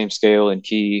in the same scale and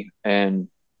key. And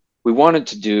we wanted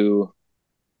to do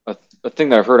a thing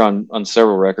that I've heard on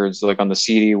several records, like on the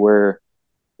CD, where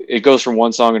it goes from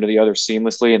one song into the other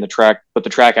seamlessly, and the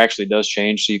track actually does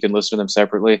change, so you can listen to them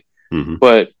separately. Mm-hmm.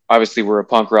 But obviously, we're a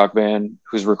punk rock band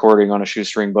who's recording on a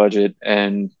shoestring budget,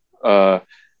 and the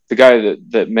guy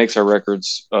that makes our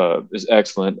records is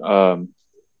excellent.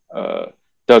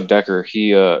 Doug Decker.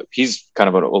 He's kind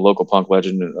of a local punk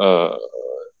legend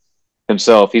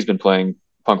himself. He's been playing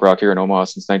punk rock here in Omaha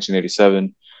since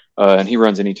 1987, and he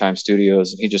runs Anytime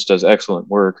Studios, and he just does excellent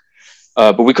work.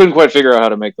 But we couldn't quite figure out how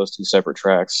to make those two separate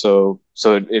tracks, so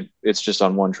it's just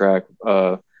on one track.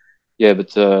 Yeah,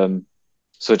 but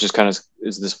so it just kind of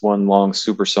is this one long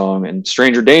super song. And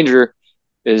Stranger Danger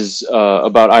is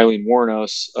about Eileen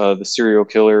Warnos, the serial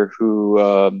killer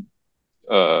who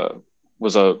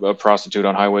was a prostitute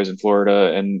on highways in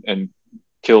Florida and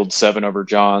killed 7 of her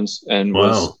Johns, and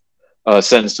was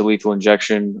sentenced to lethal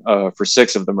injection for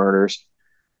 6 of the murders.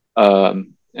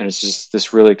 And it's just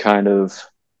this really kind of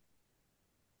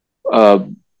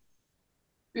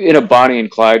in a Bonnie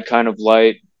and Clyde kind of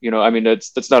light. I mean,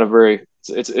 that's not a very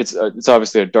it's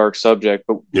obviously a dark subject,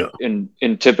 but yeah,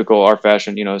 in typical our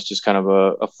fashion, it's just kind of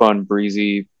a fun,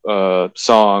 breezy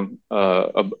song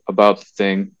about the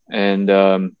thing. And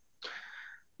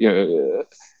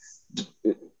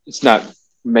it's not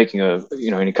making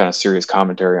any kind of serious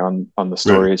commentary on the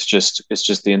story. Right. It's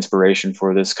just the inspiration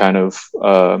for this kind of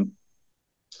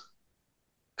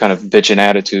bitchin'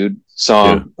 attitude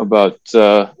song about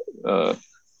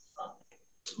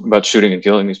shooting and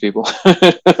killing these people.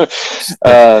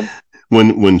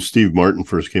 When Steve Martin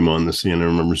first came on the scene, I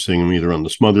remember seeing him either on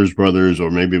the Smothers Brothers or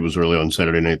maybe it was early on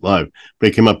Saturday Night Live. But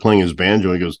he came up playing his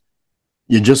banjo. He goes,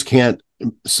 "You just can't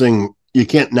sing. You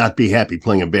can't not be happy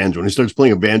playing a banjo." And he starts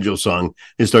playing a banjo song.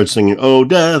 He starts singing, "Oh,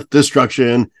 death,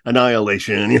 destruction,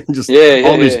 annihilation."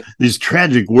 These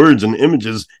tragic words and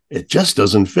images. It just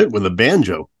doesn't fit with a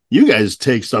banjo. You guys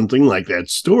take something like that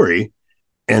story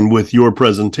and with your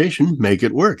presentation, make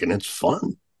it work. And it's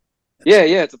fun. Yeah,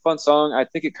 it's a fun song. I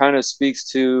think it kind of speaks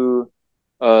to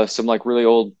some like really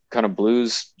old kind of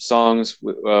blues songs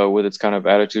with its kind of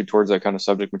attitude towards that kind of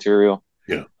subject material.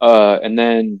 Yeah. And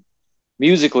then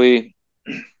musically,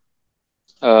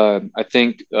 I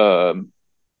think for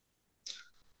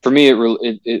me it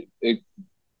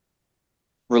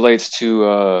relates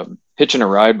to Hitchin' a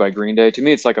Ride by Green Day. To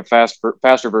me, it's like a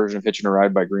faster version of Hitchin' a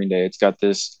Ride by Green Day. It's got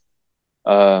this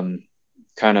kind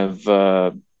of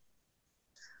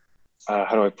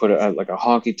how do I put it? Like a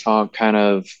honky tonk kind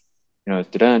of, dun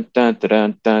dun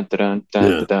dun dun dun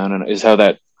dun dun, is how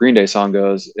that Green Day song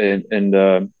goes. And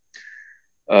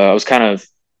I was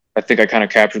I think I kind of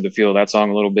captured the feel of that song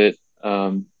a little bit.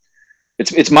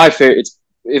 It's my favorite.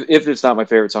 If it's not my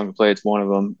favorite song to play, it's one of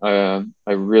them.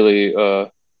 I really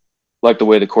like the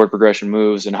way the chord progression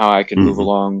moves and how I can move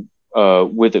along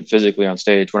with it physically on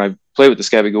stage. When I play with the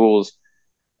Scabby Ghouls,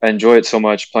 I enjoy it so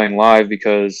much playing live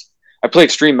because I play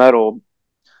extreme metal.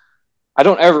 I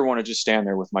don't ever want to just stand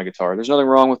there with my guitar. There's nothing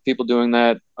wrong with people doing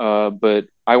that, but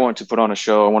I want to put on a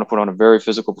show. I want to put on a very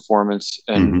physical performance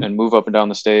and move up and down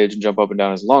the stage and jump up and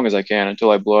down as long as I can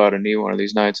until I blow out a knee one of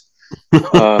these nights.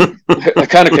 I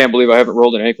kind of can't believe I haven't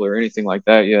rolled an ankle or anything like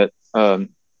that yet. I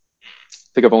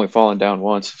think I've only fallen down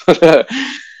once. But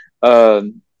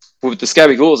with the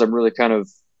Scabby Ghouls, I'm really kind of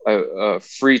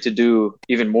free to do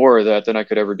even more of that than I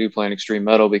could ever do playing extreme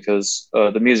metal, because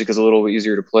the music is a little bit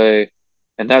easier to play,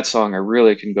 and that song I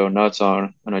really can go nuts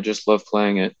on, and I just love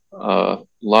playing it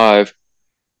live.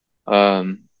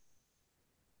 And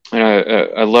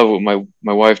I love what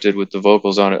my wife did with the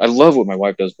vocals on it. I love what my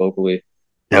wife does vocally.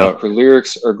 Her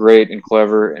lyrics are great and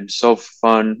clever and so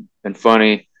fun and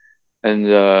funny, and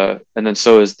then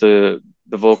so is the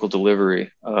vocal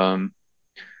delivery.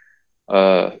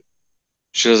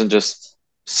 She doesn't just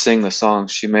sing the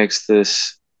songs; she makes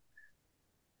this.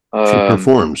 She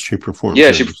performs.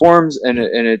 Yeah, she performs, and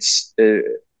it's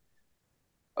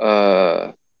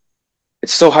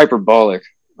so hyperbolic.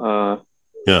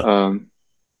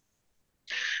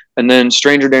 And then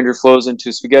Stranger Danger flows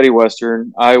into Spaghetti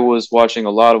Western. I was watching a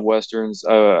lot of Westerns.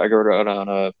 I go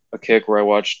on a kick where I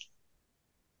watched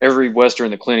every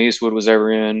Western that Clint Eastwood was ever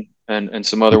in, and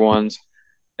some other ones.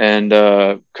 And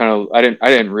I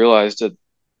didn't realize at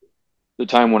the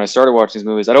time when I started watching these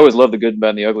movies, I'd always loved The Good, the Bad,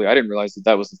 and the Ugly. I didn't realize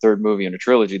that was the third movie in a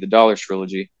trilogy, the Dollars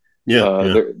trilogy.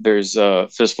 There's a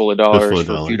Fistful of Dollars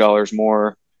for a few dollars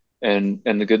more, and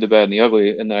The Good, the Bad, and the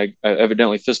Ugly. And then I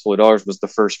evidently Fistful of Dollars was the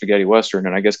first spaghetti western,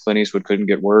 and I guess Clint Eastwood couldn't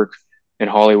get work in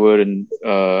Hollywood, and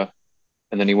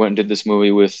then he went and did this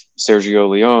movie with Sergio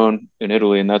Leone in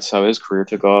Italy, and that's how his career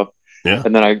took off. Yeah.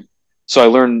 And then I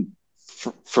learned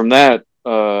from that.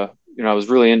 I was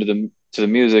really into the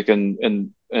music,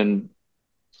 and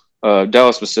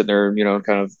Dallas was sitting there,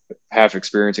 kind of half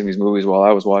experiencing these movies while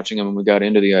I was watching them, and we got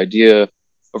into the idea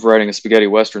of writing a spaghetti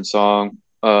western song.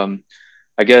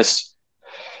 I guess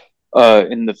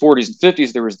in the 40s and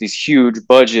 50s, there was these huge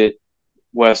budget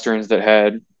westerns that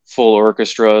had full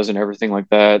orchestras and everything like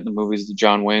that, the movies that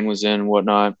John Wayne was in and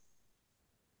whatnot.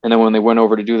 And then when they went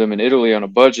over to do them in Italy on a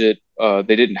budget,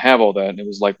 they didn't have all that. And it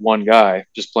was like one guy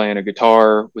just playing a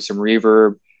guitar with some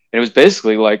reverb. And it was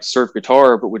basically like surf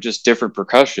guitar, but with just different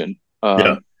percussion.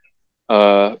 And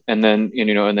then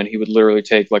he would literally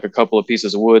take like a couple of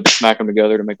pieces of wood, smack them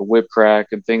together to make a whip crack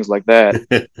and things like that,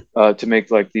 to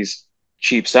make like these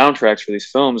cheap soundtracks for these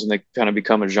films. And they kind of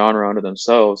become a genre unto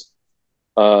themselves,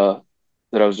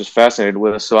 that I was just fascinated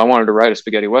with. So I wanted to write a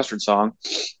spaghetti western song,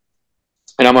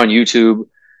 and I'm on YouTube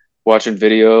watching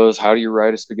videos. How do you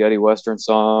write a spaghetti western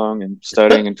song, and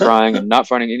studying and trying and not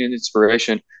finding any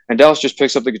inspiration. And Dallas just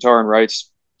picks up the guitar and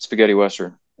writes spaghetti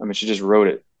western. I mean, she just wrote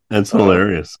it. That's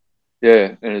hilarious.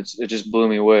 Yeah. And it just blew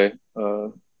me away.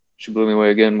 She blew me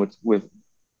away again with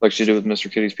like she did with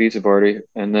Mr. Kitty's Pizza Party.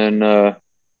 And then,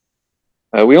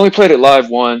 we only played it live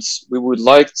once. We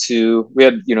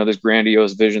had, this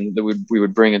grandiose vision that we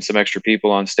would bring in some extra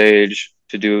people on stage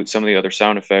to do some of the other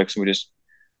sound effects. And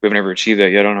we've never achieved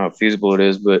that yet. I don't know how feasible it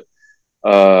is, but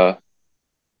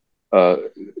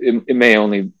it may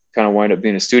only kind of wind up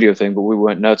being a studio thing, but we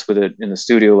went nuts with it in the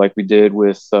studio like we did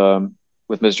with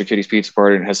Mr. Kitty's Pizza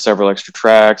Party, and it has several extra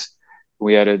tracks.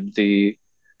 We added the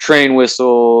train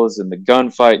whistles and the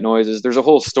gunfight noises. There's a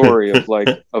whole story of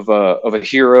a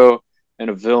hero and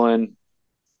a villain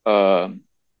kind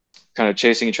of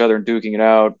chasing each other and duking it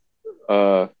out.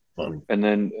 And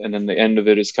then the end of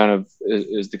it is kind of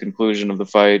is the conclusion of the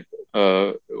fight,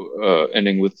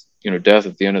 ending with death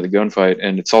at the end of the gunfight,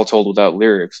 and it's all told without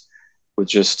lyrics, with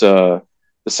just the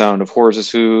sound of horses'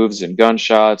 hooves and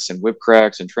gunshots and whip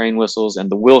cracks and train whistles and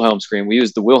the Wilhelm scream. We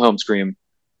used the Wilhelm scream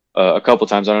a couple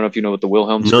times. I don't know if you know what the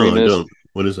Wilhelm scream is. No, I don't.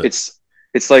 What is it?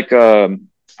 It's like I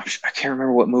can't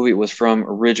remember what movie it was from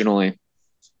originally.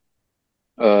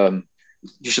 You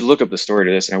should look up the story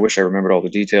to this, and I wish I remembered all the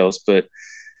details, but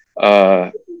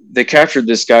they captured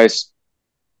this guy's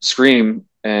scream,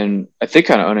 and I think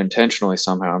kind of unintentionally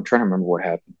somehow. I'm trying to remember what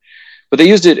happened, but they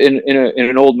used it in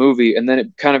an old movie, and then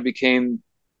it kind of became,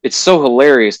 it's so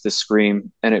hilarious, this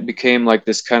scream, and it became like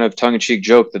this kind of tongue-in-cheek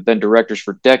joke that then directors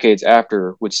for decades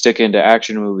after would stick into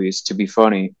action movies to be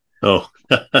funny. Oh.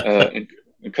 and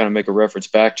kind of make a reference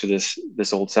back to this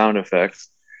old sound effect.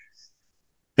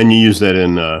 And you use that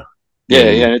in and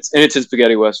it's in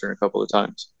spaghetti western a couple of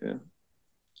times. Yeah.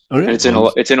 Okay. And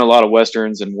it's in a lot of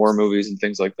westerns and war movies and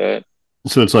things like that.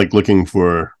 So it's like looking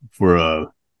for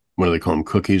what do they call them,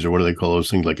 cookies, or what do they call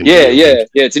those things? Like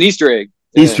it's an Easter egg.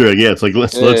 Easter egg, yeah. It's like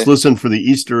let's listen for the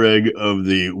Easter egg of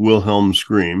the Wilhelm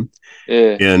scream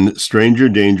in Stranger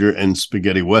Danger and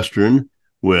Spaghetti Western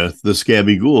with the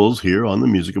Scabby Ghouls here on the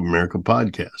Music of America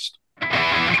podcast.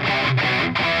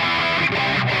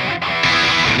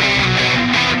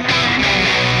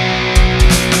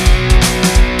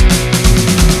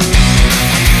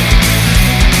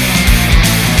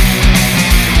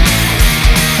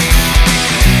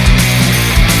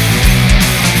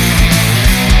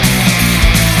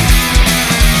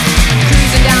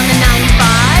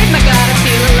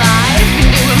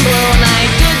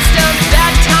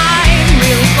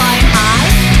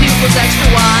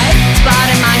 Extra wide, spot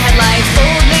in my headlights,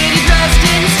 old lady dressed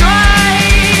in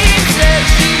stripes, says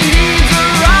she needs a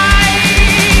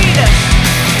ride.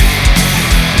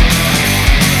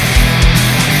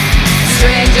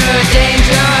 Stranger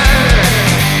danger,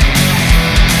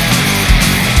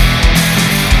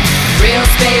 real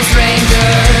space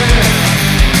ranger,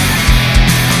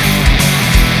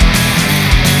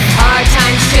 hard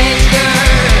times changer.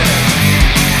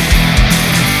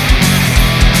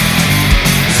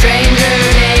 Stranger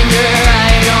danger.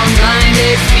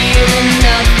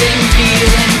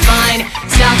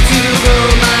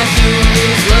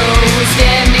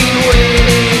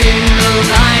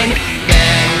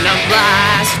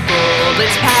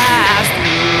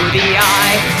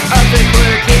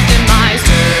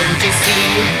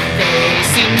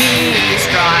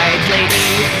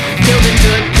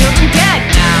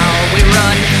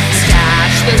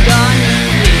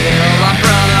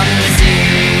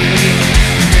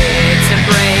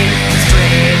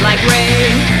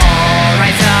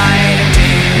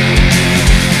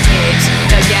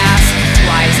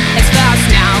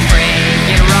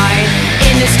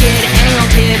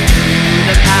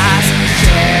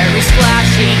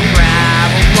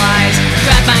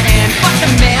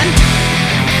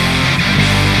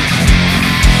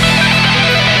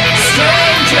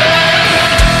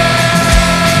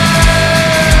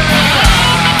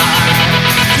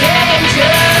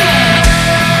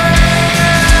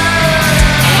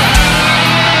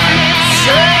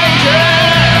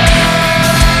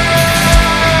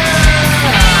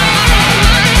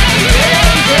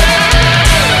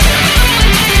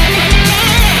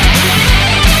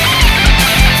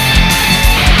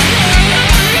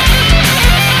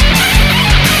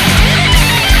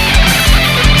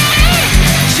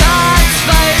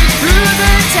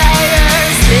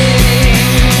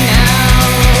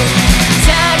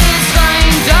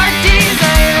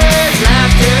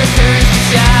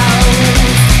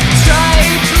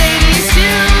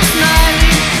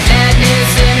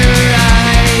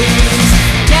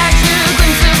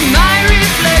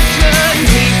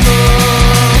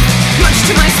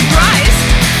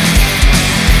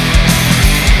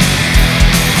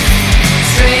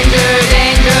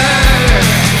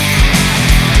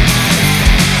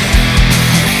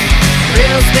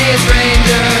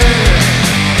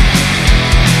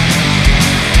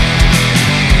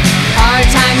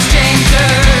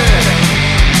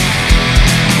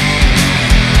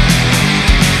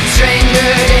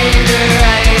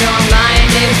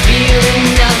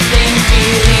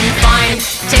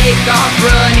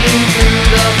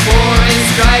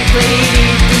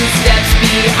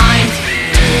 behind.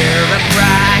 Hear a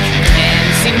crack and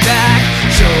sing back.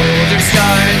 Shoulder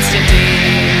starts to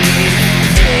beat.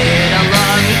 Hit a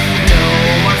lung, no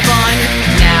more fun.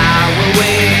 Now we'll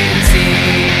wait and see.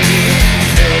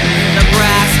 In the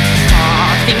brass,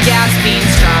 coughing, gasping,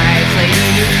 strife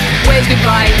lady. Waves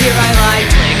goodbye, here I lie,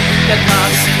 click the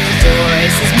cuffs.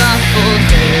 Voice is muffled,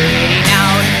 fading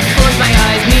out. Close my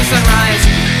eyes, meet sunrise.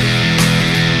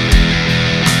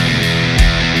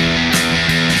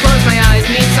 Close my eyes,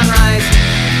 meet sunrise.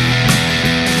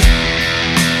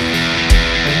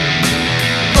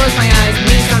 Close my eyes,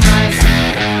 meet sunrise.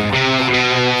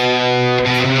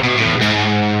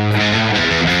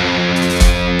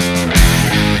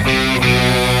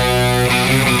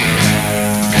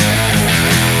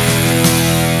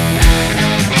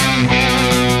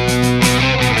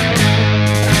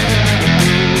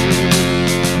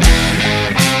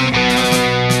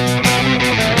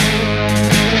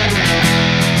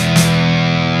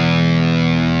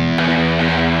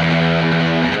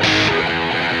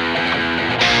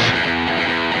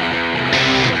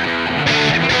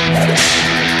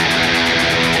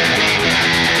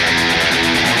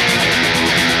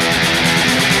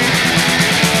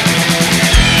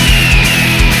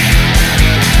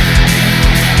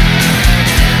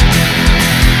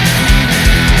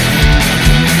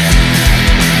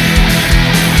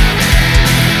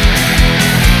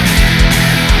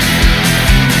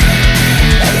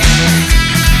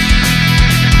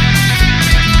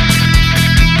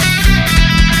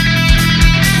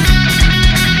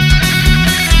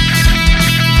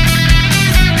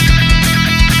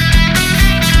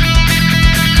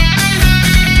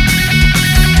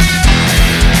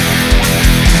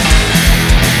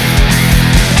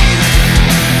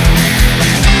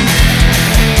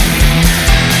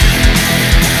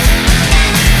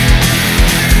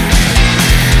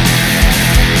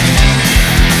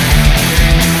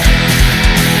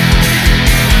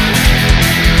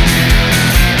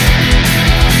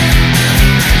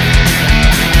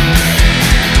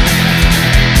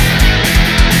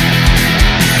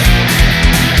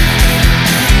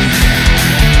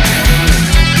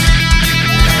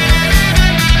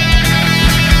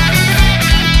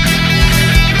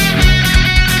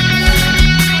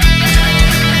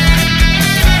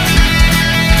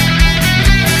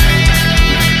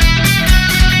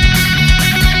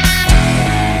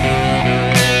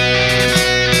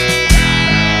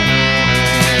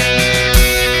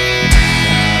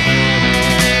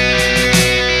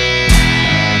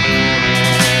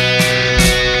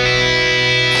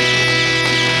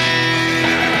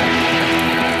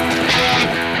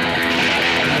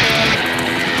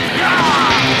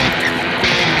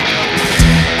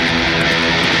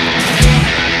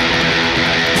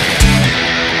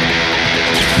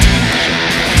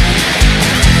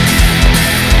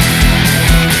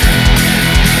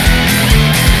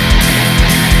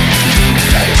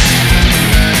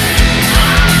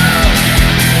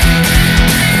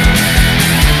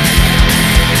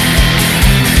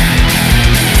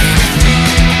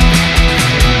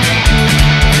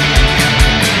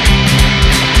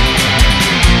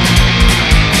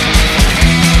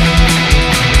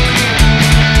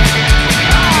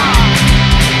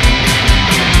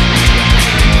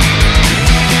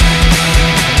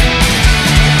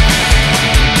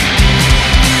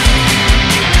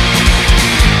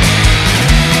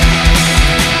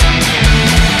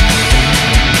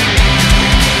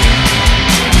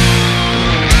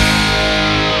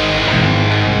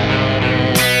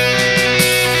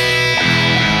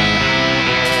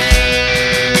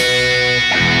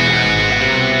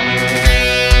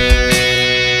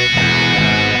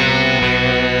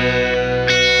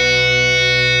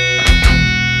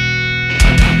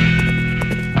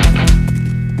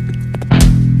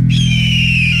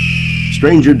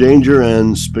 Stranger Danger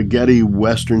and Spaghetti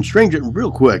Western. Stranger,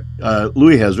 real quick,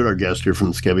 Louis Hazard, our guest here from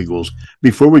the Scabby Ghouls.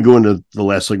 Before we go into the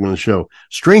last segment of the show,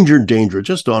 Stranger Danger,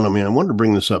 just dawned on me. I wanted to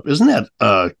bring this up. Isn't that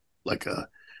like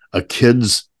a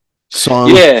kid's song?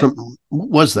 Yeah. What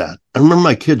was that? I remember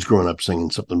my kids growing up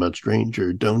singing something about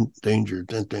Stranger, don't, danger,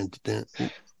 dun, dun, dun,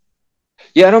 dun.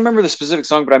 Yeah, I don't remember the specific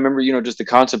song, but I remember, just the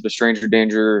concept of Stranger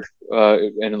Danger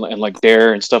and like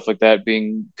Dare and stuff like that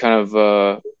being kind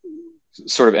of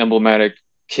sort of emblematic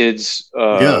kids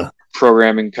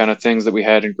programming kind of things that we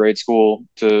had in grade school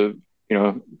to,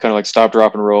 kind of like stop,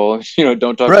 drop, and roll.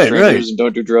 Don't talk to strangers and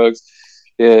don't do drugs.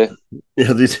 Yeah.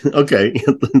 Yeah. Okay.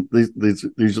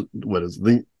 these. What is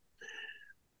the?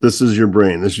 This is your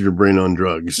brain. This is your brain on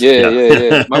drugs.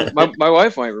 Yeah. My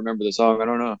wife might remember the song. I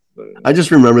don't know. But, I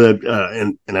just remember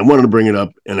that, and I wanted to bring it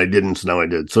up, and I didn't, so now I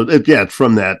did. So it's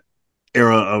from that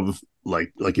era of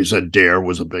like you said, Dare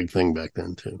was a big thing back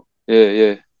then too.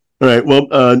 Yeah. All right.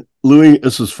 Well, Louis,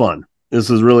 this is fun. This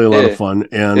is really a lot of fun.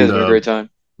 And it's been a great time.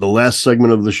 The last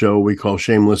segment of the show we call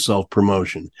Shameless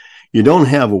Self-Promotion. You don't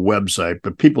have a website,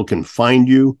 but people can find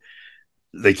you.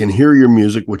 They can hear your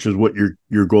music, which is what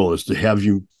your goal is, to have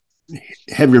your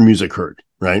music heard,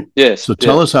 right? Yes. So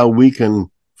tell us how we can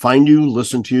find you,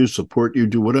 listen to you, support you,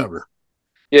 do whatever.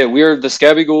 Yeah, we are the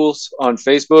Scabby Ghouls on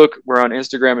Facebook. We're on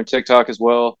Instagram and TikTok as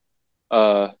well.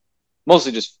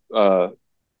 Mostly just Facebook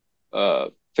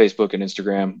and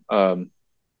Instagram.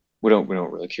 We don't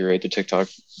really curate the TikTok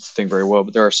thing very well,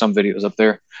 but there are some videos up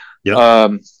there. Yeah.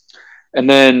 And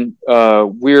then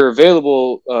we're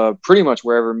available pretty much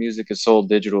wherever music is sold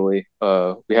digitally.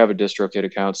 We have a DistroKid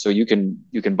account, so you can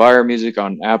buy our music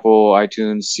on Apple,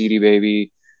 iTunes, CD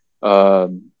Baby.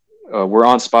 We're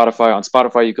on Spotify. On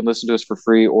Spotify, you can listen to us for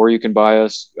free, or you can buy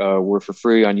us. We're for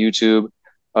free on YouTube.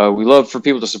 We love for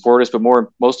people to support us, but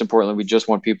most importantly, we just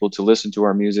want people to listen to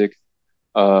our music.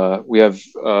 We have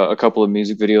a couple of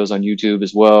music videos on YouTube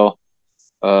as well.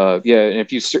 And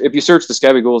if you search the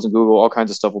Scabby Ghouls in Google, all kinds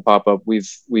of stuff will pop up. We've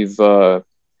done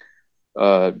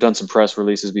some press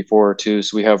releases before too,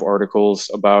 so we have articles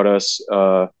about us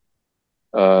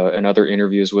and other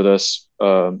interviews with us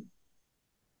all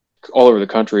over the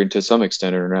country and to some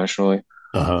extent internationally.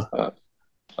 So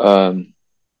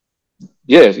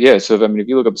if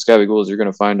you look up the Scabby Ghouls, you're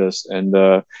going to find us, and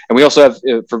we also have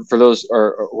for those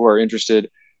who are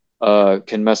interested,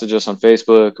 can message us on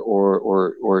Facebook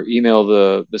or email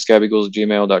the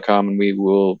scabbyghouls@gmail.com, and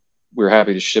we're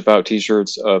happy to ship out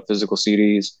t-shirts, physical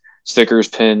CDs, stickers,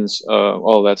 pins,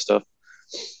 all of that stuff.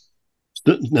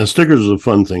 Now, stickers is a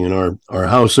fun thing. In our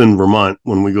house in Vermont,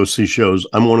 when we go see shows,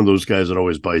 I'm one of those guys that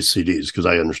always buys CDs because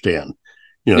I understand,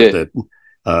 that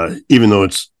even though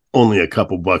it's only a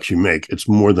couple bucks you make, it's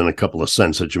more than a couple of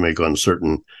cents that you make on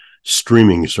certain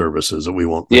streaming services that we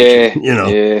won't mention,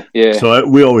 So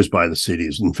we always buy the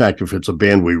CDs. In fact, if it's a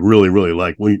band we really, really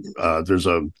like, there's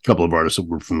a couple of artists that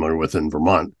we're familiar with in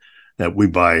Vermont that we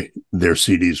buy their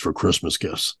CDs for Christmas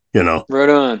gifts, Right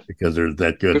on. because they're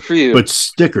that good. Good for you. But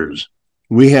stickers,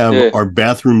 we have our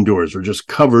bathroom doors are just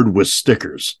covered with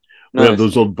stickers. Nice. We have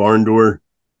those old barn doors,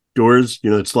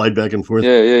 that slide back and forth.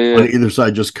 Yeah. On either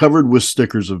side, just covered with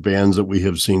stickers of bands that we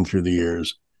have seen through the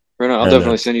years. Right on. I'll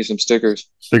definitely send you some stickers.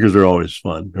 Stickers are always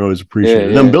fun. They're always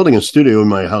appreciated. And I'm building a studio in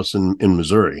my house in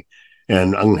Missouri,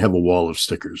 and I'm going to have a wall of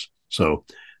stickers. So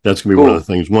that's going to be one of the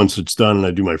things. Once it's done and I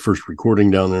do my first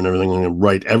recording down there and everything, I'm going to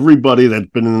write everybody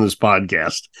that's been in this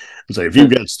podcast and say, if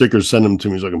you've got stickers, send them to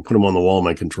me so I can put them on the wall in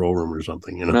my control room or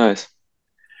something. Nice.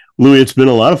 Louis, it's been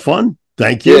a lot of fun.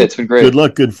 Thank you. Yeah, it's been great. Good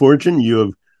luck, good fortune. You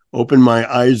have opened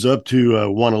my eyes up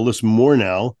to want to listen more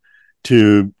now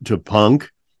to punk,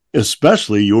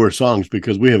 especially your songs,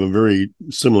 because we have a very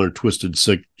similar twisted,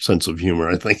 sick sense of humor,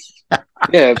 I think.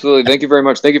 Yeah, absolutely. Thank you very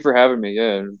much. Thank you for having me.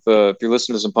 Yeah, if you're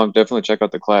listening to some punk, definitely check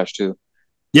out The Clash too.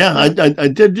 Yeah, I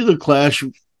did do The Clash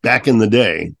back in the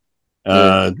day.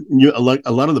 A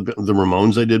lot of the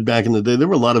Ramones I did back in the day. There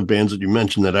were a lot of bands that you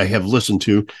mentioned that I have listened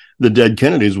to. The Dead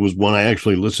Kennedys was one I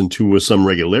actually listened to with some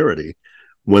regularity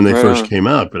when they first came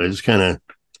out, but I just kind of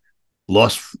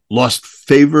lost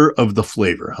favor of the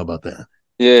flavor. How about that?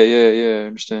 Yeah, I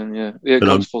understand. Yeah, it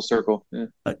comes full circle. Yeah.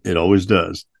 It always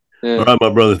does. Yeah. All right, my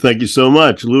brother. Thank you so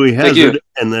much. Louis Hazard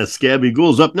and the Scabby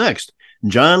Ghouls up next.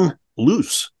 John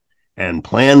Luce and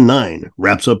Plan 9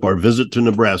 wraps up our visit to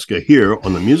Nebraska here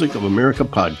on the Music of America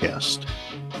podcast.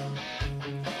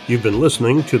 You've been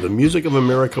listening to the Music of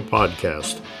America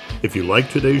podcast. If you like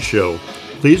today's show,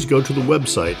 please go to the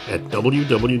website at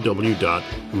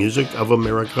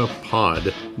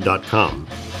www.musicofamericapod.com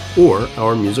or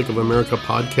our Music of America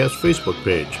podcast Facebook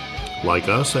page. Like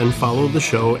us and follow the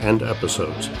show and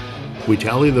episodes. We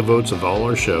tally the votes of all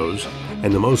our shows,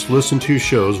 and the most listened to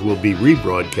shows will be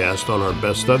rebroadcast on our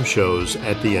best of shows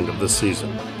at the end of the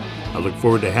season. I look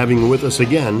forward to having you with us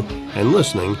again and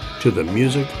listening to the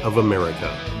Music of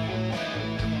America.